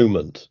at the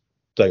moment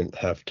don't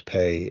have to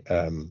pay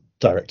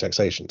direct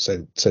taxation,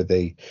 so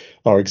they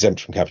are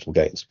exempt from capital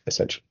gains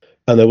essentially.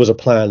 And there was a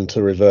plan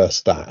to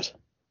reverse that,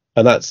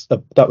 and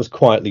that was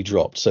quietly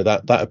dropped. So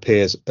that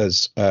appears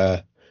as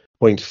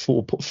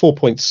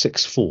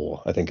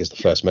 4.64, I think, is the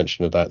first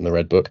mention of that in the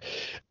Red Book.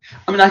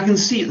 I mean, I can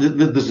see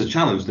that there's a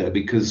challenge there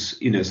because,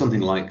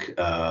 something like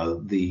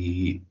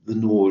the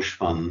Norge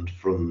Fund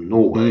from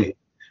Norway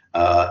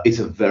is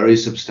a very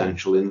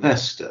substantial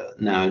investor.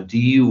 Now, do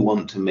you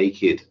want to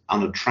make it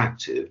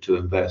unattractive to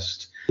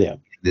invest in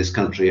this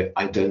country?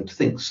 I don't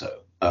think so.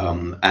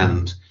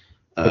 But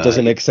does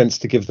it make sense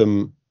to give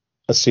them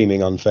a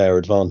seeming unfair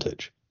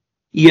advantage?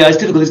 Yeah, it's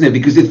difficult, isn't it?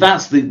 Because if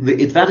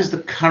that is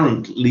the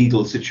current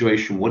legal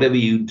situation, whatever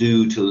you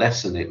do to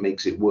lessen it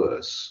makes it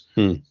worse.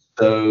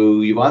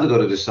 So you've either got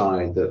to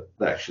decide that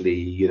actually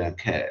you don't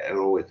care,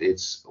 or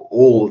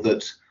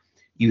that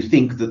you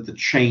think that the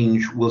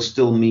change will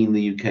still mean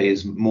the UK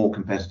is more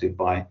competitive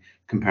by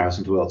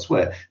comparison to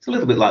elsewhere. It's a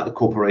little bit like the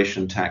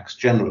corporation tax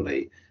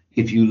generally.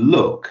 If you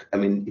look, I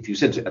mean,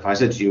 if I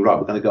said to you, right,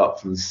 we're going to go up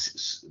from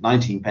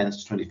 19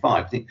 pence to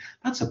 25, I think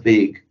that's a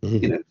big,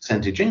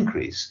 percentage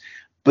increase.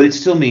 But it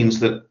still means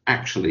that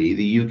actually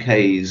the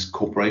UK's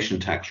corporation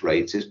tax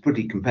rates is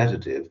pretty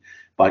competitive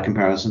by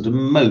comparison to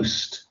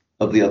most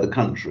of the other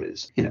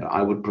countries.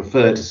 I would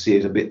prefer to see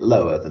it a bit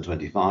lower than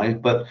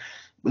 25, but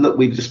look,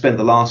 we've just spent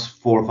the last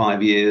 4 or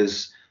 5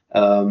 years,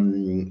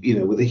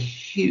 with a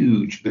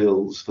huge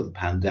bills for the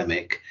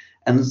pandemic,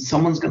 and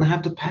someone's going to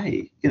have to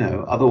pay.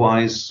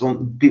 Otherwise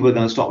people are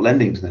going to stop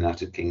lending to the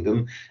United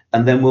Kingdom,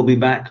 and then we'll be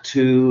back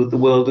to the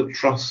world of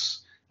trusts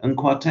and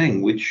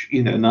quarteng, which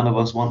none of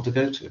us want to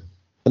go to.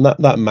 And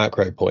that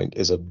macro point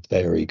is a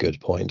very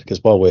good point,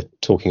 because while we're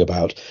talking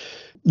about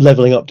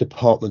levelling up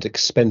department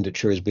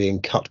expenditure is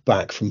being cut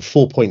back from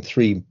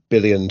 4.3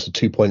 billion to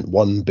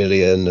 2.1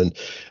 billion, and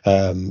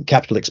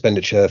capital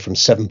expenditure from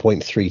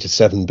 7.3 to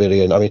 7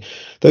 billion. I mean,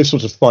 those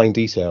sorts of fine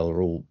detail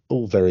are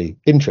all very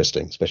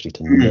interesting, especially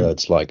to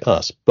nerds like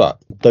us. But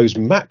those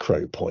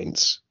macro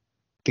points,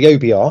 the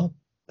OBR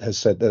has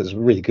said there's a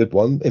really good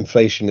one.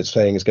 Inflation, it's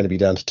saying, is going to be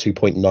down to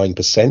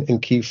 2.9% in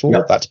Q4.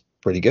 Yep. That's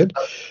pretty good.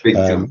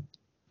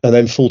 And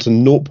then fall to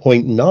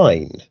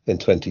 0.9 in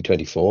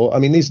 2024. I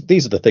mean,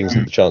 these are the things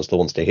that the Chancellor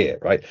wants to hear,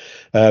 right?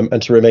 And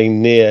to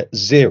remain near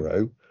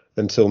zero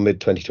until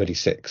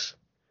mid-2026.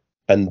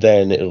 And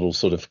then it'll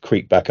sort of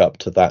creep back up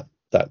to that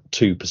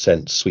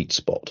 2% sweet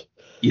spot.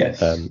 Yes.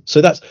 So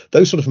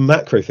those sort of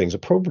macro things are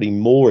probably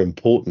more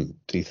important,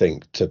 do you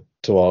think, to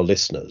our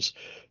listeners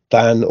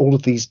than all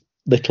of these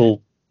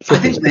little I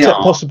think they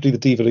are. Possibly the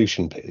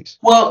devolution piece.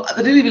 Well,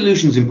 the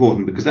devolution is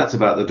important because that's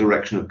about the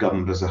direction of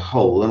government as a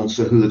whole, and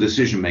also who the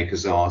decision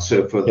makers are.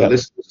 So for the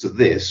listeners to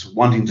this,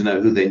 wanting to know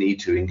who they need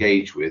to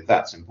engage with,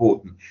 that's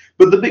important.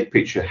 But the big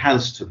picture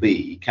has to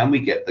be: can we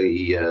get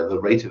the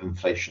rate of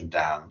inflation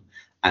down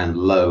and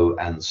low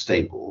and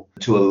stable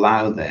to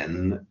allow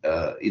then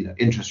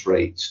interest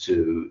rates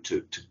to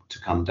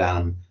come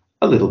down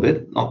a little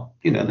bit? Not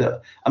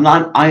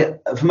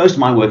for most of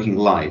my working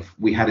life,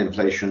 we had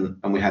inflation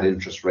and we had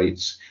interest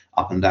rates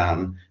up and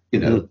down.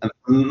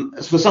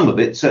 For some of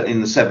it, certainly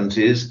in the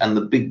 70s and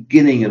the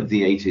beginning of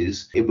the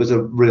 80s, it was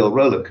a real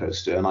roller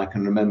coaster. And I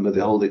can remember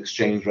the whole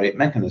exchange rate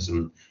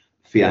mechanism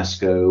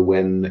fiasco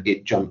when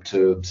it jumped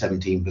to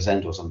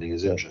 17% or something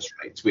as interest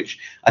rates, which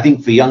I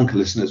think for younger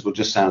listeners will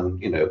just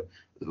sound,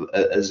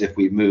 as if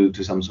we've moved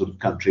to some sort of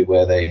country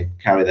where they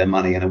carry their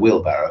money in a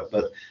wheelbarrow.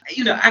 But,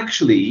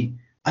 actually,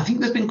 I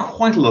think there's been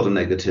quite a lot of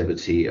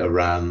negativity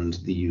around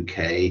the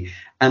UK.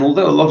 And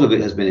although a lot of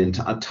it has been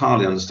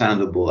entirely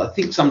understandable, I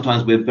think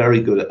sometimes we're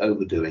very good at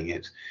overdoing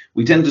it.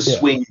 We tend to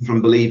swing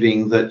from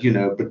believing that,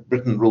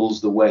 Britain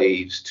rules the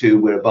waves to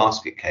we're a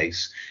basket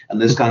case,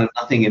 and there's kind of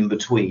nothing in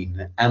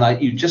between.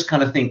 And you just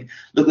kind of think,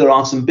 look, there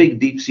are some big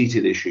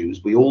deep-seated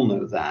issues. We all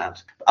know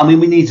that. I mean,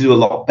 we need to do a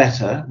lot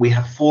better. We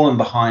have fallen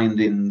behind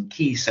in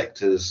key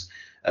sectors,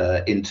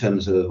 in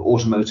terms of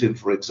automotive,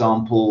 for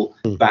example,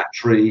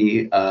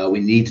 battery.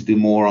 We need to do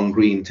more on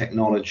green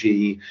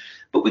technology.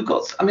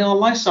 But our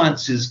life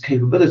sciences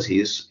capability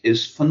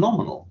is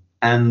phenomenal.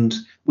 And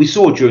we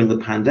saw during the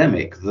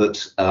pandemic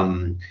that,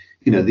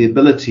 the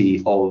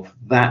ability of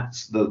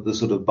the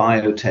sort of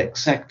biotech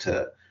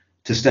sector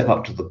to step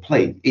up to the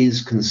plate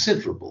is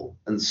considerable.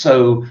 And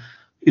so,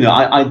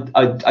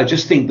 I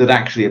just think that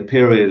actually a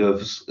period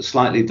of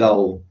slightly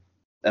dull,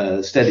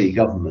 steady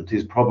government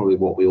is probably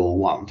what we all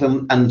want.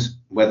 And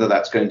whether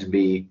that's going to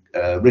be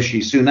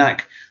Rishi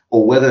Sunak,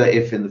 or whether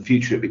if in the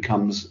future it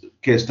becomes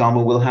Keir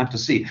Starmer, we'll have to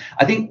see.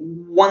 I think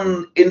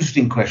one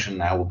interesting question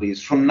now will be,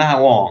 is from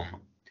now on,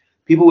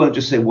 people won't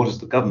just say, what is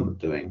the government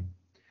doing?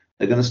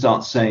 They're going to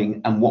start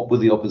saying, and what will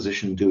the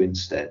opposition do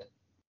instead?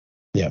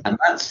 Yeah. And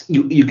that's,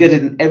 you get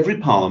it in every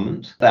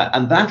parliament,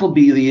 and that'll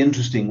be the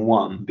interesting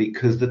one,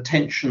 because the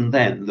tension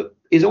then that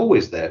is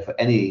always there for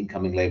any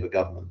incoming Labour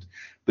government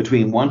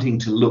between wanting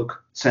to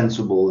look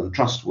sensible and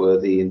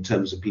trustworthy in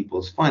terms of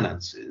people's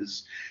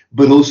finances,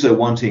 but also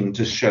wanting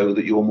to show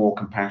that you're more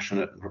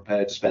compassionate and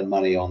prepared to spend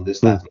money on this,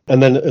 that.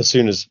 And then as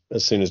soon as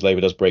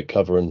Labour does break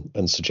cover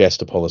and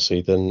suggest a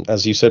policy, then,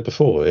 as you said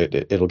before,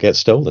 it'll get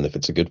stolen if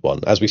it's a good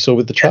one, as we saw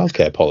with the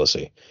childcare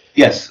policy.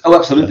 Yes, oh,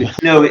 absolutely.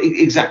 No,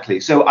 exactly.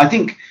 So I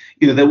think,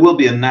 there will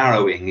be a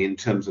narrowing in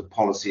terms of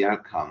policy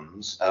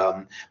outcomes,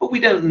 but we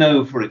don't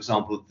know, for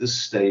example, at this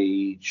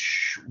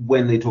stage,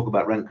 when they talk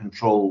about rent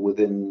control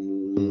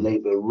within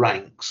Labour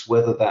ranks,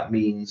 whether that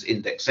means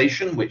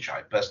indexation, which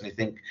I personally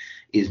think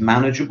is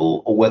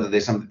manageable, or whether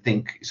there's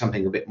something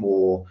a bit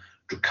more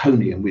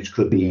draconian, which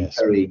could be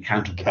very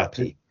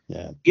counterproductive.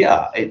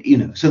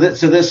 So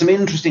there's some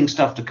interesting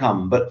stuff to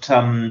come. But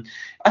I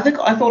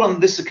thought on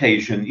this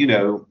occasion,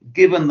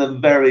 given the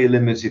very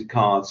limited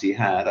cards he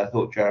had, I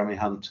thought Jeremy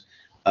Hunt,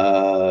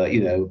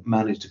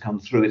 managed to come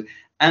through it.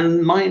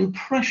 And my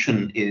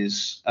impression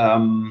is,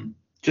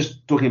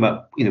 just talking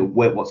about,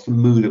 what's the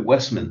mood at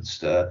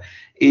Westminster,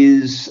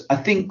 is I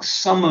think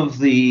some of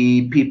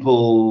the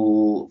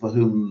people for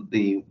whom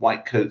the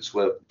white coats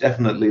were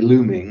definitely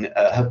looming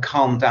have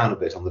calmed down a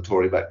bit on the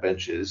Tory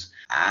backbenches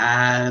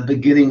and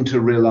beginning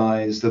to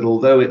realise that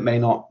although it may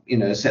not,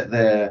 set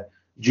their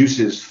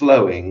juices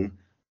flowing,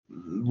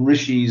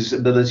 Rishi's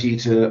ability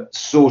to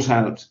sort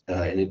out,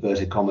 in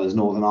inverted commas,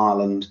 Northern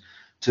Ireland,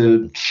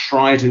 to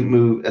try to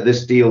move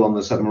this deal on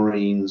the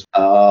submarines.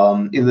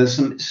 There's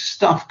some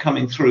stuff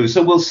coming through.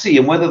 So we'll see.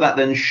 And whether that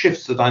then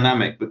shifts the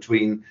dynamic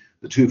between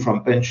the two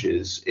front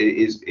benches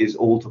is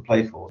all to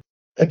play for.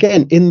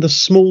 Again, in the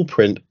small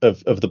print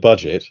of the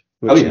budget,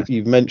 which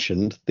you've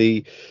mentioned,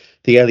 the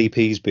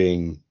LEPs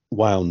being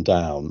wound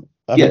down.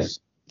 I mean,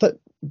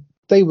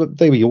 they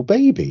were your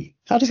baby.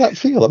 How does that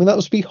feel? I mean, that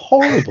must be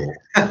horrible.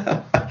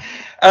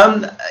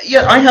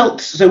 I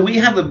helped. So we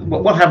have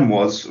what happened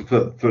was,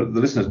 for the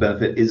listeners'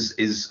 benefit, is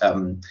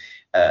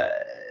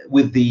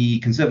with the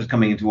Conservatives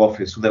coming into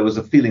office, there was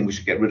a feeling we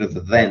should get rid of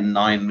the then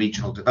 9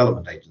 regional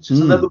development agencies,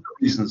 and there were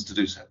reasons to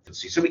do so.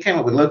 So we came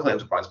up with local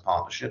enterprise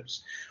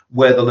partnerships,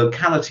 where the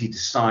locality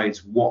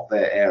decides what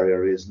their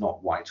area is,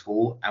 not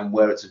Whitehall, and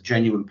where it's a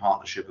genuine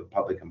partnership of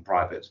public and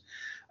private.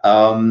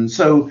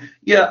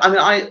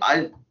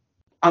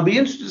 I'll be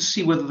interested to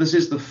see whether this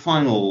is the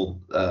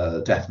final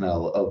death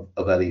knell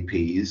of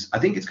LEPs. I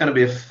think it's going to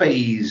be a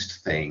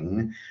phased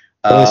thing.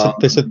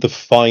 They said the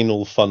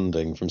final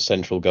funding from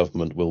central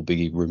government will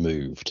be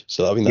removed.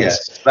 So I mean,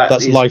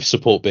 that's life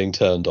support being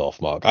turned off,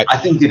 Mark. I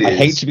think it is. I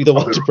hate to be the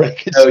one to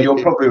break it. No,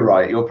 you're probably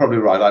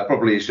right. I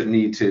probably should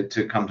need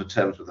to come to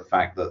terms with the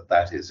fact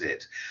that is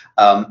it.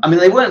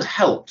 They weren't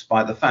helped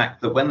by the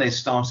fact that when they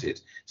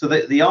started, so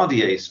the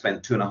RDA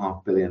spent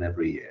 £2.5 billion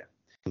every year.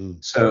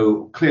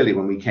 So clearly,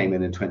 when we came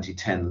in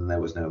 2010 and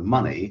there was no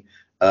money,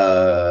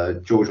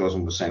 George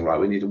Osborne was saying, right,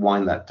 we need to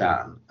wind that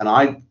down. And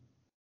I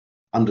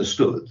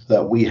understood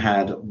that we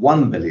had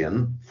 1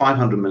 billion,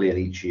 500 million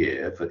each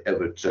year, so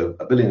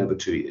 $1 billion over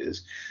 2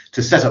 years,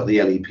 to set up the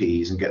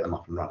LEPs and get them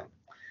up and running.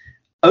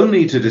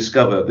 Only to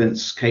discover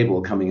Vince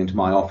Cable coming into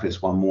my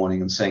office one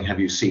morning and saying, have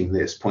you seen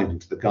this, pointing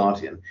to the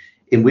Guardian,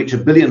 in which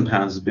 £1 billion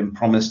has been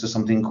promised to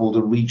something called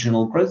a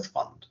regional growth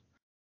fund.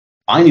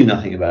 I knew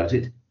nothing about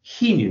it.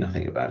 He knew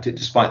nothing about it,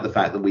 despite the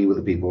fact that we were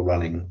the people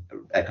running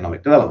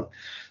economic development.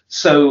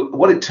 So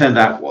what it turned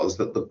out was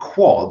that the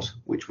Quad,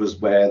 which was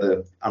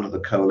where under the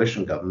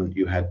coalition government,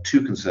 you had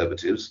 2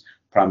 Conservatives,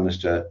 Prime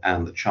Minister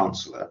and the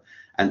Chancellor,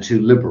 and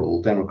 2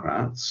 Liberal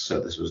Democrats. So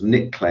this was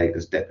Nick Clegg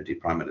as Deputy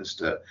Prime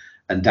Minister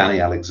and Danny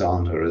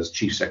Alexander as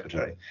Chief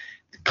Secretary.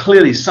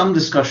 Clearly, some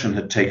discussion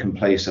had taken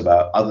place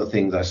about other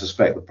things I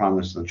suspect the Prime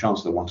Minister and the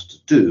Chancellor wanted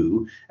to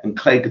do, and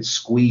Clegg had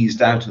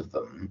squeezed out of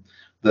them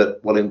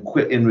that, well,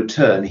 in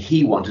return,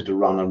 he wanted to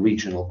run a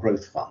regional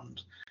growth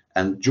fund.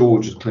 And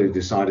George had clearly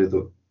decided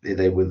that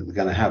they were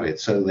going to have it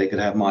so they could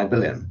have my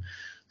billion.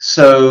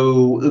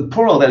 So the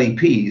poor old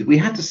LEPs, we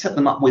had to set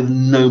them up with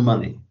no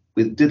money,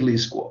 with diddly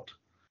squat.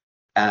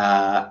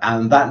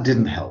 And that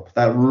didn't help.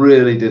 That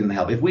really didn't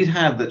help. If we'd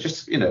had that,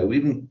 just,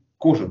 even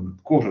quarter of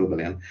 $1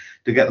 billion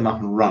to get them up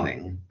and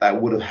running,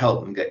 that would have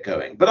helped them get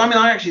going. But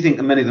I actually think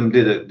that many of them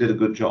did a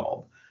good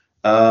job.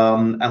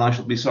 And I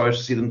shall be sorry to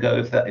see them go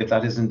if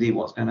that is indeed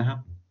what's going to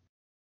happen.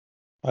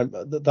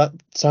 That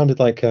sounded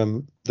like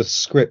the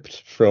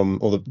script from,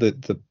 or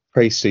the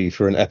précis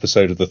for an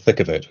episode of The Thick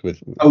of It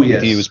with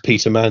you as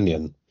Peter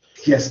Mannion.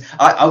 Yes,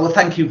 I will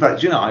thank you very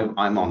much.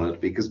 I'm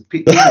honoured because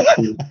Peter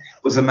Mannion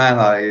was a man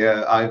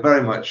I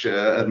very much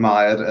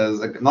admired,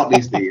 as not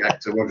least the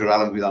actor Roger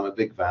Allen, who I'm a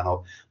big fan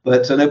of.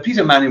 But no,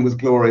 Peter Mannion was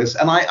glorious,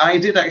 and I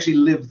did actually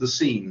live the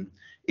scene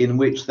in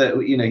which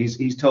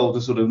he's told to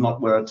sort of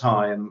not wear a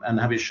tie and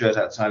have his shirt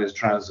outside his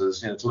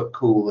trousers, to look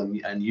cool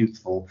and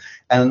youthful.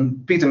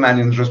 And Peter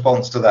Mannion's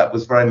response to that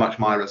was very much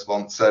my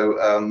response.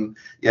 So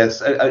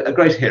yes, a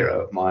great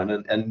hero of mine,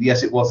 and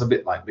yes, it was a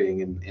bit like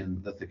being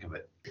in the thick of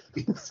it.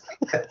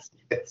 yes,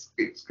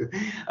 it's good.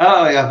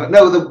 Oh yeah, but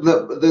no,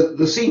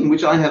 the scene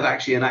which I have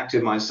actually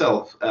enacted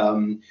myself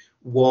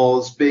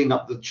was being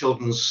up the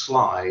children's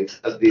slide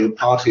at the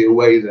party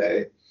away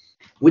day.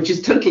 which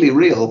is totally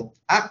real.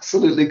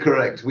 Absolutely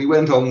correct. We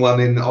went on one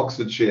in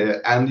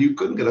Oxfordshire, and you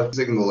couldn't get a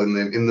signal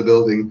in the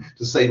building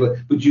to say, but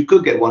you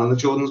could get one in the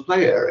children's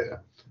play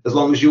area as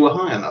long as you were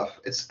high enough.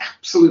 It's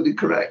absolutely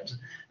correct.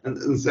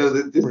 And so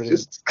this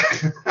just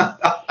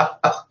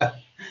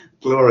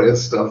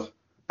glorious stuff.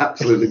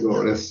 Absolutely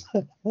glorious.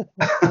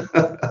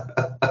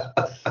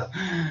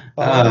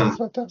 That's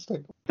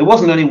fantastic. There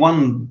wasn't only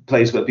one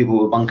place where people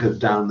were bunkered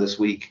down this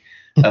week.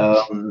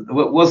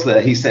 What was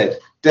there? He said,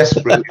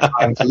 desperately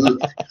trying to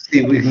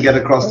see if we can get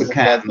across to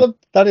Cannes.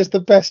 That is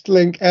the best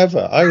link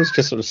ever. I was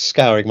just sort of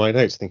scouring my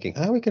notes, thinking,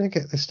 how are we going to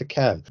get this to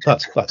Cannes?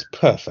 That's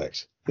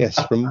perfect. Yes,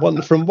 from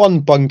one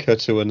bunker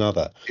to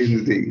another.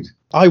 Indeed.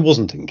 I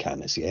wasn't in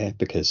Cannes this year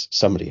because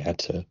somebody had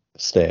to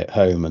stay at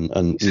home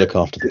and look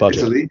after the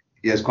budget. Italy?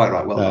 Yes, quite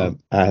right. Well done.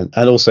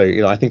 And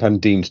also, I think I'm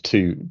deemed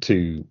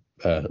too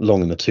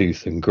long in the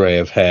tooth and grey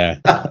of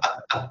hair.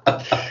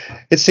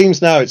 It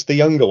seems now it's the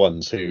younger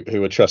ones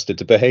who are trusted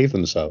to behave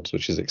themselves,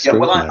 which is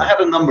extraordinary. Yeah, well, I had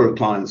a number of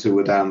clients who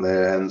were down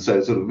there, and so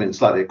it's sort of been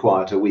slightly a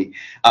quieter week.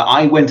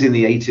 I went in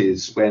the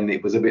 80s when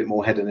it was a bit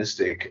more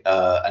hedonistic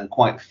and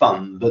quite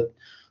fun, but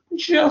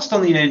just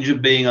on the edge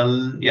of being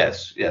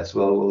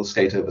we'll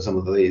skate over some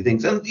of the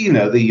things, and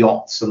the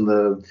yachts and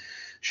the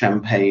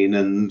champagne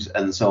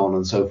and so on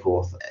and so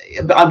forth.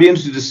 But I'd be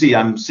interested to see.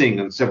 I'm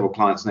seeing several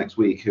clients next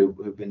week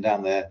who've been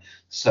down there,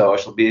 so I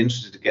shall be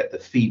interested to get the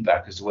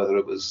feedback as to whether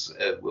it was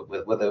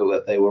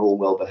whether they were all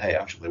well behaved.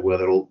 Actually, they were.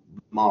 They're all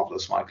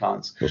marvelous. My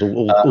clients. It was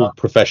all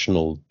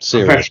professional,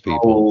 serious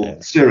people.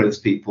 Yeah. Serious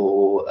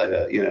people.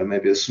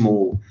 Maybe a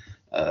small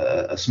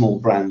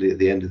brandy at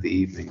the end of the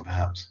evening,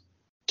 perhaps.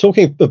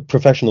 Talking of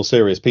professional,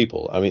 serious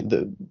people, I mean,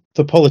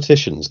 the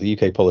politicians, the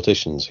UK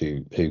politicians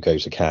who go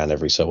to Cannes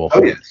every so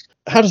often, yes.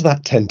 How does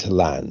that tend to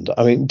land?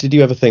 I mean, did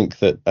you ever think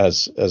that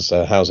as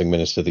a housing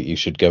minister that you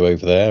should go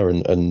over there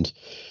and...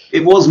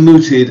 It was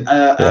mooted,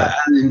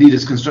 and indeed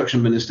as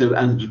construction minister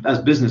and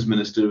as business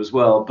minister as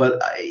well.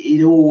 But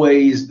it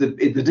always the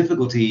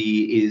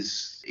difficulty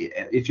is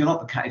if you're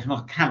not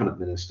a cabinet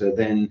minister,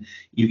 then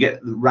the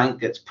rank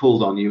gets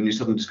pulled on you, and you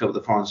suddenly discover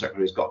the foreign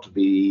secretary has got to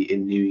be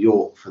in New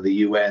York for the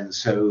UN,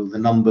 so the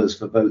numbers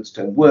for votes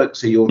don't work,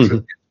 so your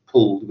trip gets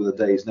pulled with a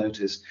day's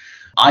notice.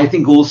 I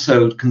think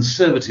also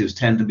Conservatives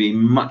tend to be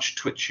much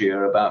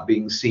twitchier about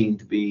being seen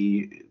to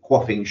be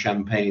quaffing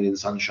champagne in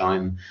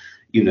sunshine,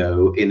 in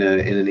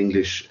an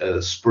English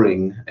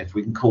spring, if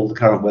we can call the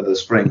current weather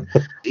spring.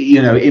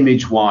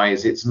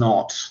 Image-wise, it's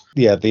not.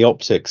 Yeah, the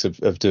optics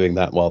of doing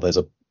that while there's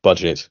a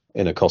budget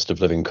in a cost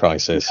of living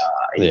crisis.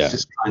 It's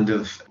just kind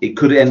of, it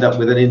could end up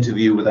with an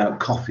interview without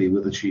coffee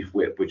with the chief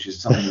whip, which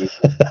is something.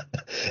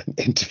 An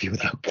interview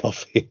without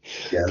coffee.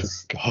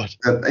 Yes. God.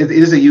 It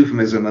is a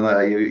euphemism,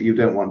 and you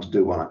don't want to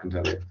do one, I can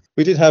tell you.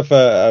 We did have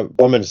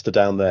one minister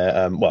down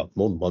there, more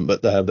than one,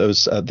 but there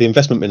was the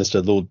investment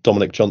minister, Lord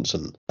Dominic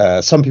Johnson.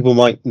 Some people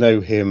might know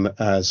him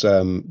as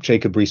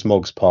Jacob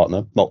Rees-Mogg's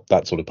partner, not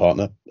that sort of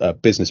partner,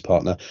 business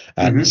partner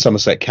at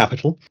Somerset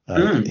Capital.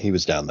 He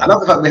was down there. I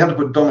love the fact we had to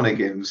put Dominic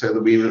in so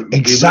that we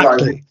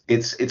exactly.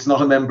 It's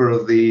not a member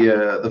of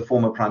the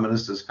former Prime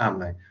Minister's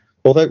family.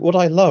 Although what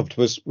I loved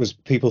was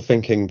people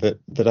thinking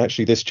that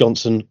actually this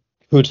Johnson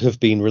could have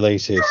been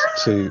related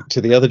to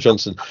the other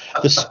Johnson.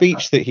 The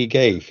speech that he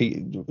gave,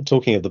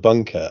 talking of the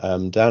bunker,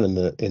 down in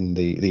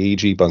the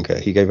EG bunker,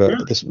 he gave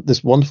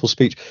this wonderful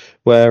speech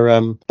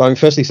where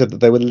first he said that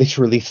there were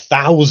literally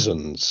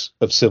thousands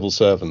of civil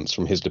servants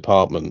from his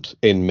department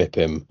in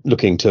MIPIM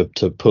looking to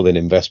pull in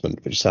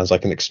investment, which sounds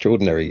like an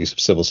extraordinary use of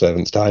civil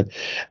servants' time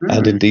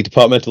and indeed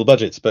departmental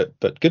budgets, but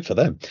good for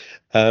them.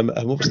 And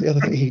what was the other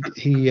thing?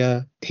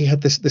 He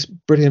had this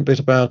brilliant bit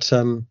about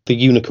the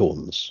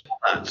unicorns.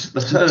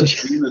 The herd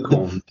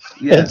unicorns.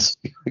 Yes.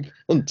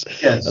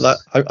 Yes. And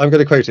I'm going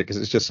to quote it because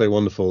it's just so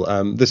wonderful.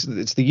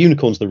 It's the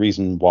unicorns, the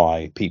reason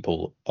why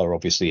people are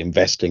obviously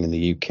investing in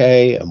the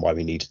UK and why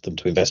we need them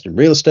to invest in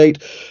real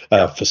estate,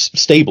 for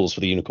stables for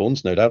the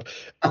unicorns, no doubt.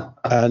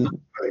 And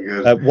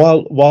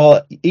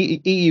while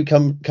EU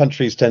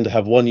countries tend to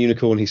have one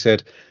unicorn, he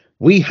said,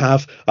 we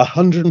have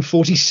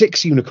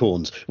 146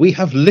 unicorns. We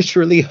have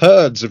literally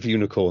herds of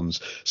unicorns,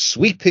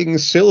 sweeping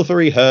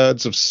silvery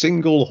herds of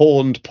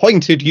single-horned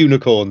pointed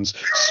unicorns,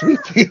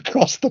 sweeping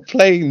across the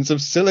plains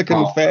of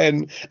Silicon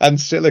Fen and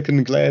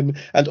Silicon Glen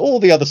and all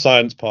the other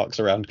science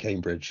parks around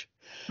Cambridge.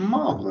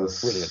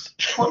 Marvelous. Brilliant.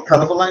 What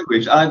kind of a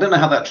language? I don't know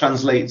how that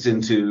translates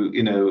into,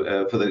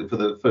 for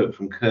the folk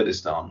from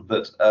Kurdistan,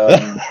 but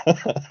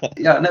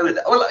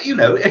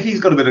if he's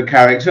got a bit of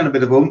character and a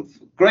bit of oomph,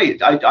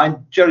 great.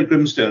 Jerry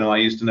Grimstone, who I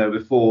used to know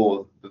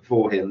before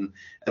him,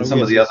 and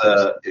some of the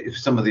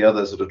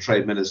other sort of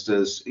trade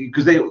ministers,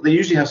 because they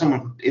usually have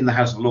someone in the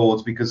House of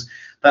Lords, because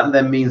that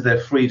then means they're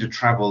free to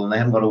travel and they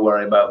haven't got to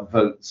worry about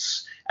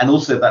votes. And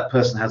also, if that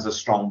person has a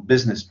strong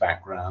business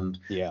background,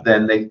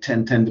 then they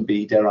tend to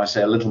be, dare I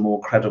say, a little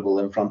more credible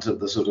in front of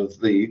the sort of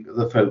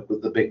the folk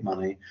with the big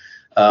money.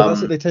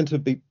 That's it. They tend to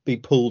be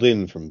pulled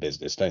in from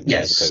business, don't they?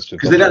 Yes,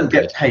 because they don't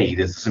get paid.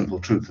 Is the simple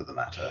truth of the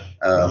matter.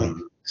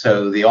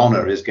 So the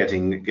honour is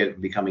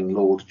becoming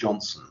Lord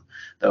Johnson.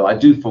 Though I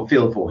do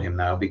feel for him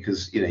now,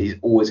 because he's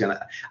always going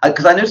to.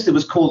 Because I noticed it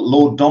was called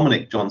Lord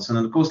Dominic Johnson,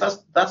 and of course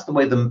that's the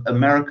way the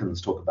Americans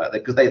talk about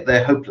it, because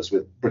they're hopeless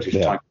with British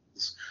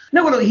titles.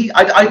 No, well,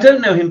 I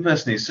don't know him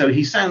personally, so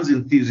he sounds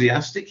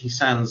enthusiastic. He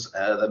sounds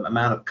a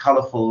man of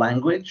colourful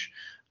language,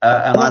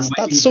 and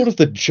that's sort of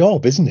the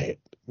job, isn't it?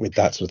 With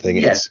that sort of thing,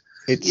 yes.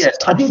 It's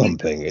tub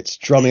thumping. It's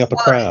drumming up a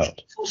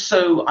crowd.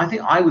 Also,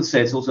 I would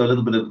say it's also a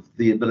little bit of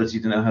the ability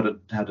to know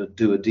how to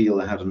do a deal,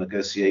 how to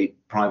negotiate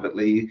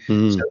privately.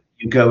 So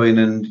you go in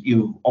and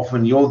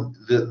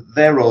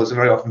their role is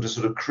very often to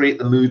sort of create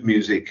the mood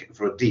music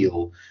for a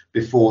deal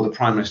before the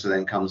Prime Minister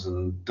then comes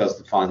and does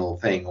the final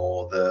thing,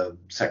 or the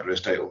Secretary of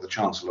State, or the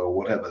Chancellor, or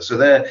whatever. So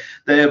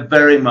they're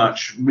very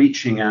much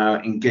reaching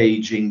out,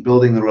 engaging,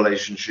 building the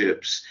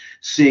relationships,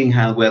 seeing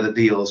where the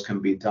deals can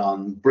be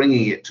done,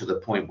 bringing it to the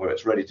point where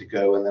it's ready to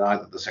go, and then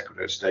either the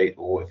Secretary of State,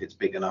 or if it's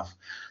big enough,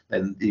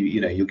 then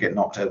you'll get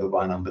knocked over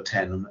by number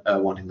 10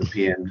 wanting the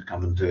PM to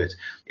come and do it.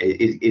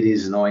 It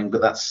is annoying,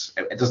 but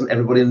doesn't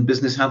everybody in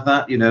business have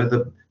that?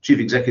 The chief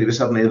executive is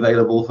suddenly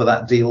available for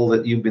that deal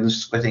that you've been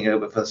sweating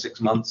over for 6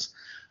 months.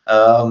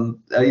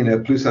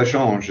 Plus ça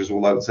change is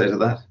all I would say to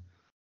that.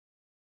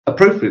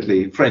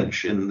 Appropriately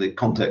French in the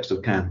context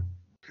of Cannes.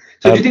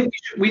 So do you think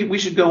we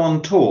should go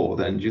on tour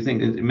then? Do you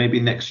think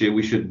maybe next year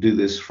we should do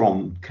this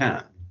from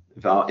Cannes?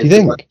 Do you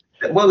think?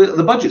 Well,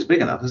 the budget's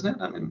big enough, isn't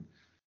it? I mean.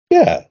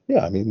 Yeah.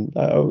 I mean,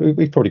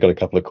 we've probably got a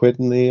couple of quid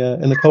in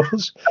the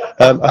coffers.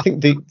 I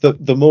think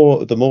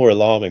the more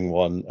alarming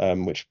one,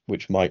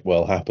 which might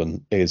well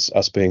happen, is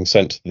us being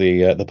sent to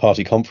the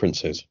party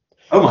conferences.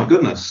 Oh my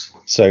goodness!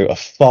 So a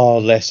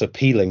far less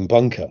appealing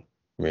bunker,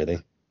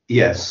 really.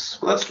 Yes,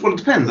 well, it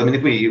depends. I mean,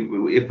 if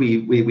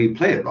we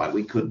play it right,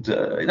 we could.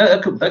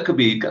 That could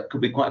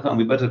be quite fun.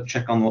 We better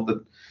check on what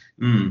the.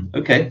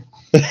 Okay.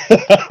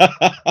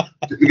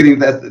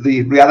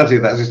 The reality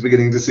of that is just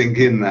beginning to sink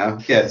in now.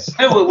 Yes.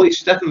 Well, we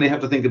should definitely have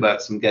to think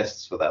about some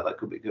guests for that. That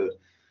could be good.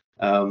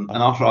 And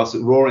after our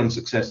roaring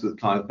success with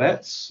Clive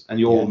Betts and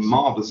your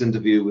marvelous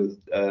interview with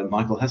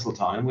Michael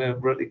Heseltine, we're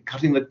really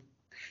cutting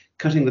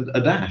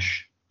a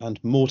dash.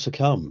 And more to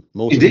come.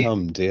 More to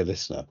come, dear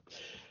listener.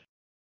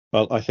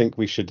 Well, I think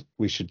we should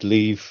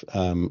leave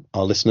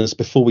our listeners,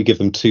 before we give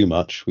them too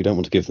much. We don't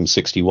want to give them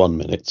 61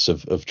 minutes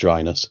of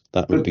dryness.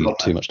 That would be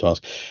too much to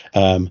ask.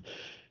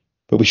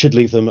 But we should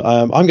leave them.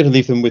 I'm going to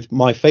leave them with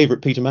my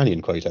favourite Peter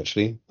Mannion quote,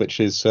 actually, which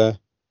is,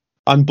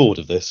 "I'm bored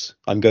of this.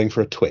 I'm going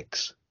for a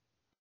Twix."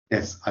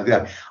 Yes, I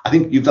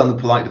think you've done the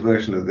polite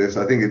version of this.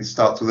 I think it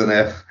starts with an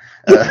F.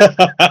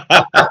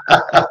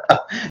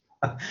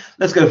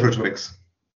 Let's go for a Twix.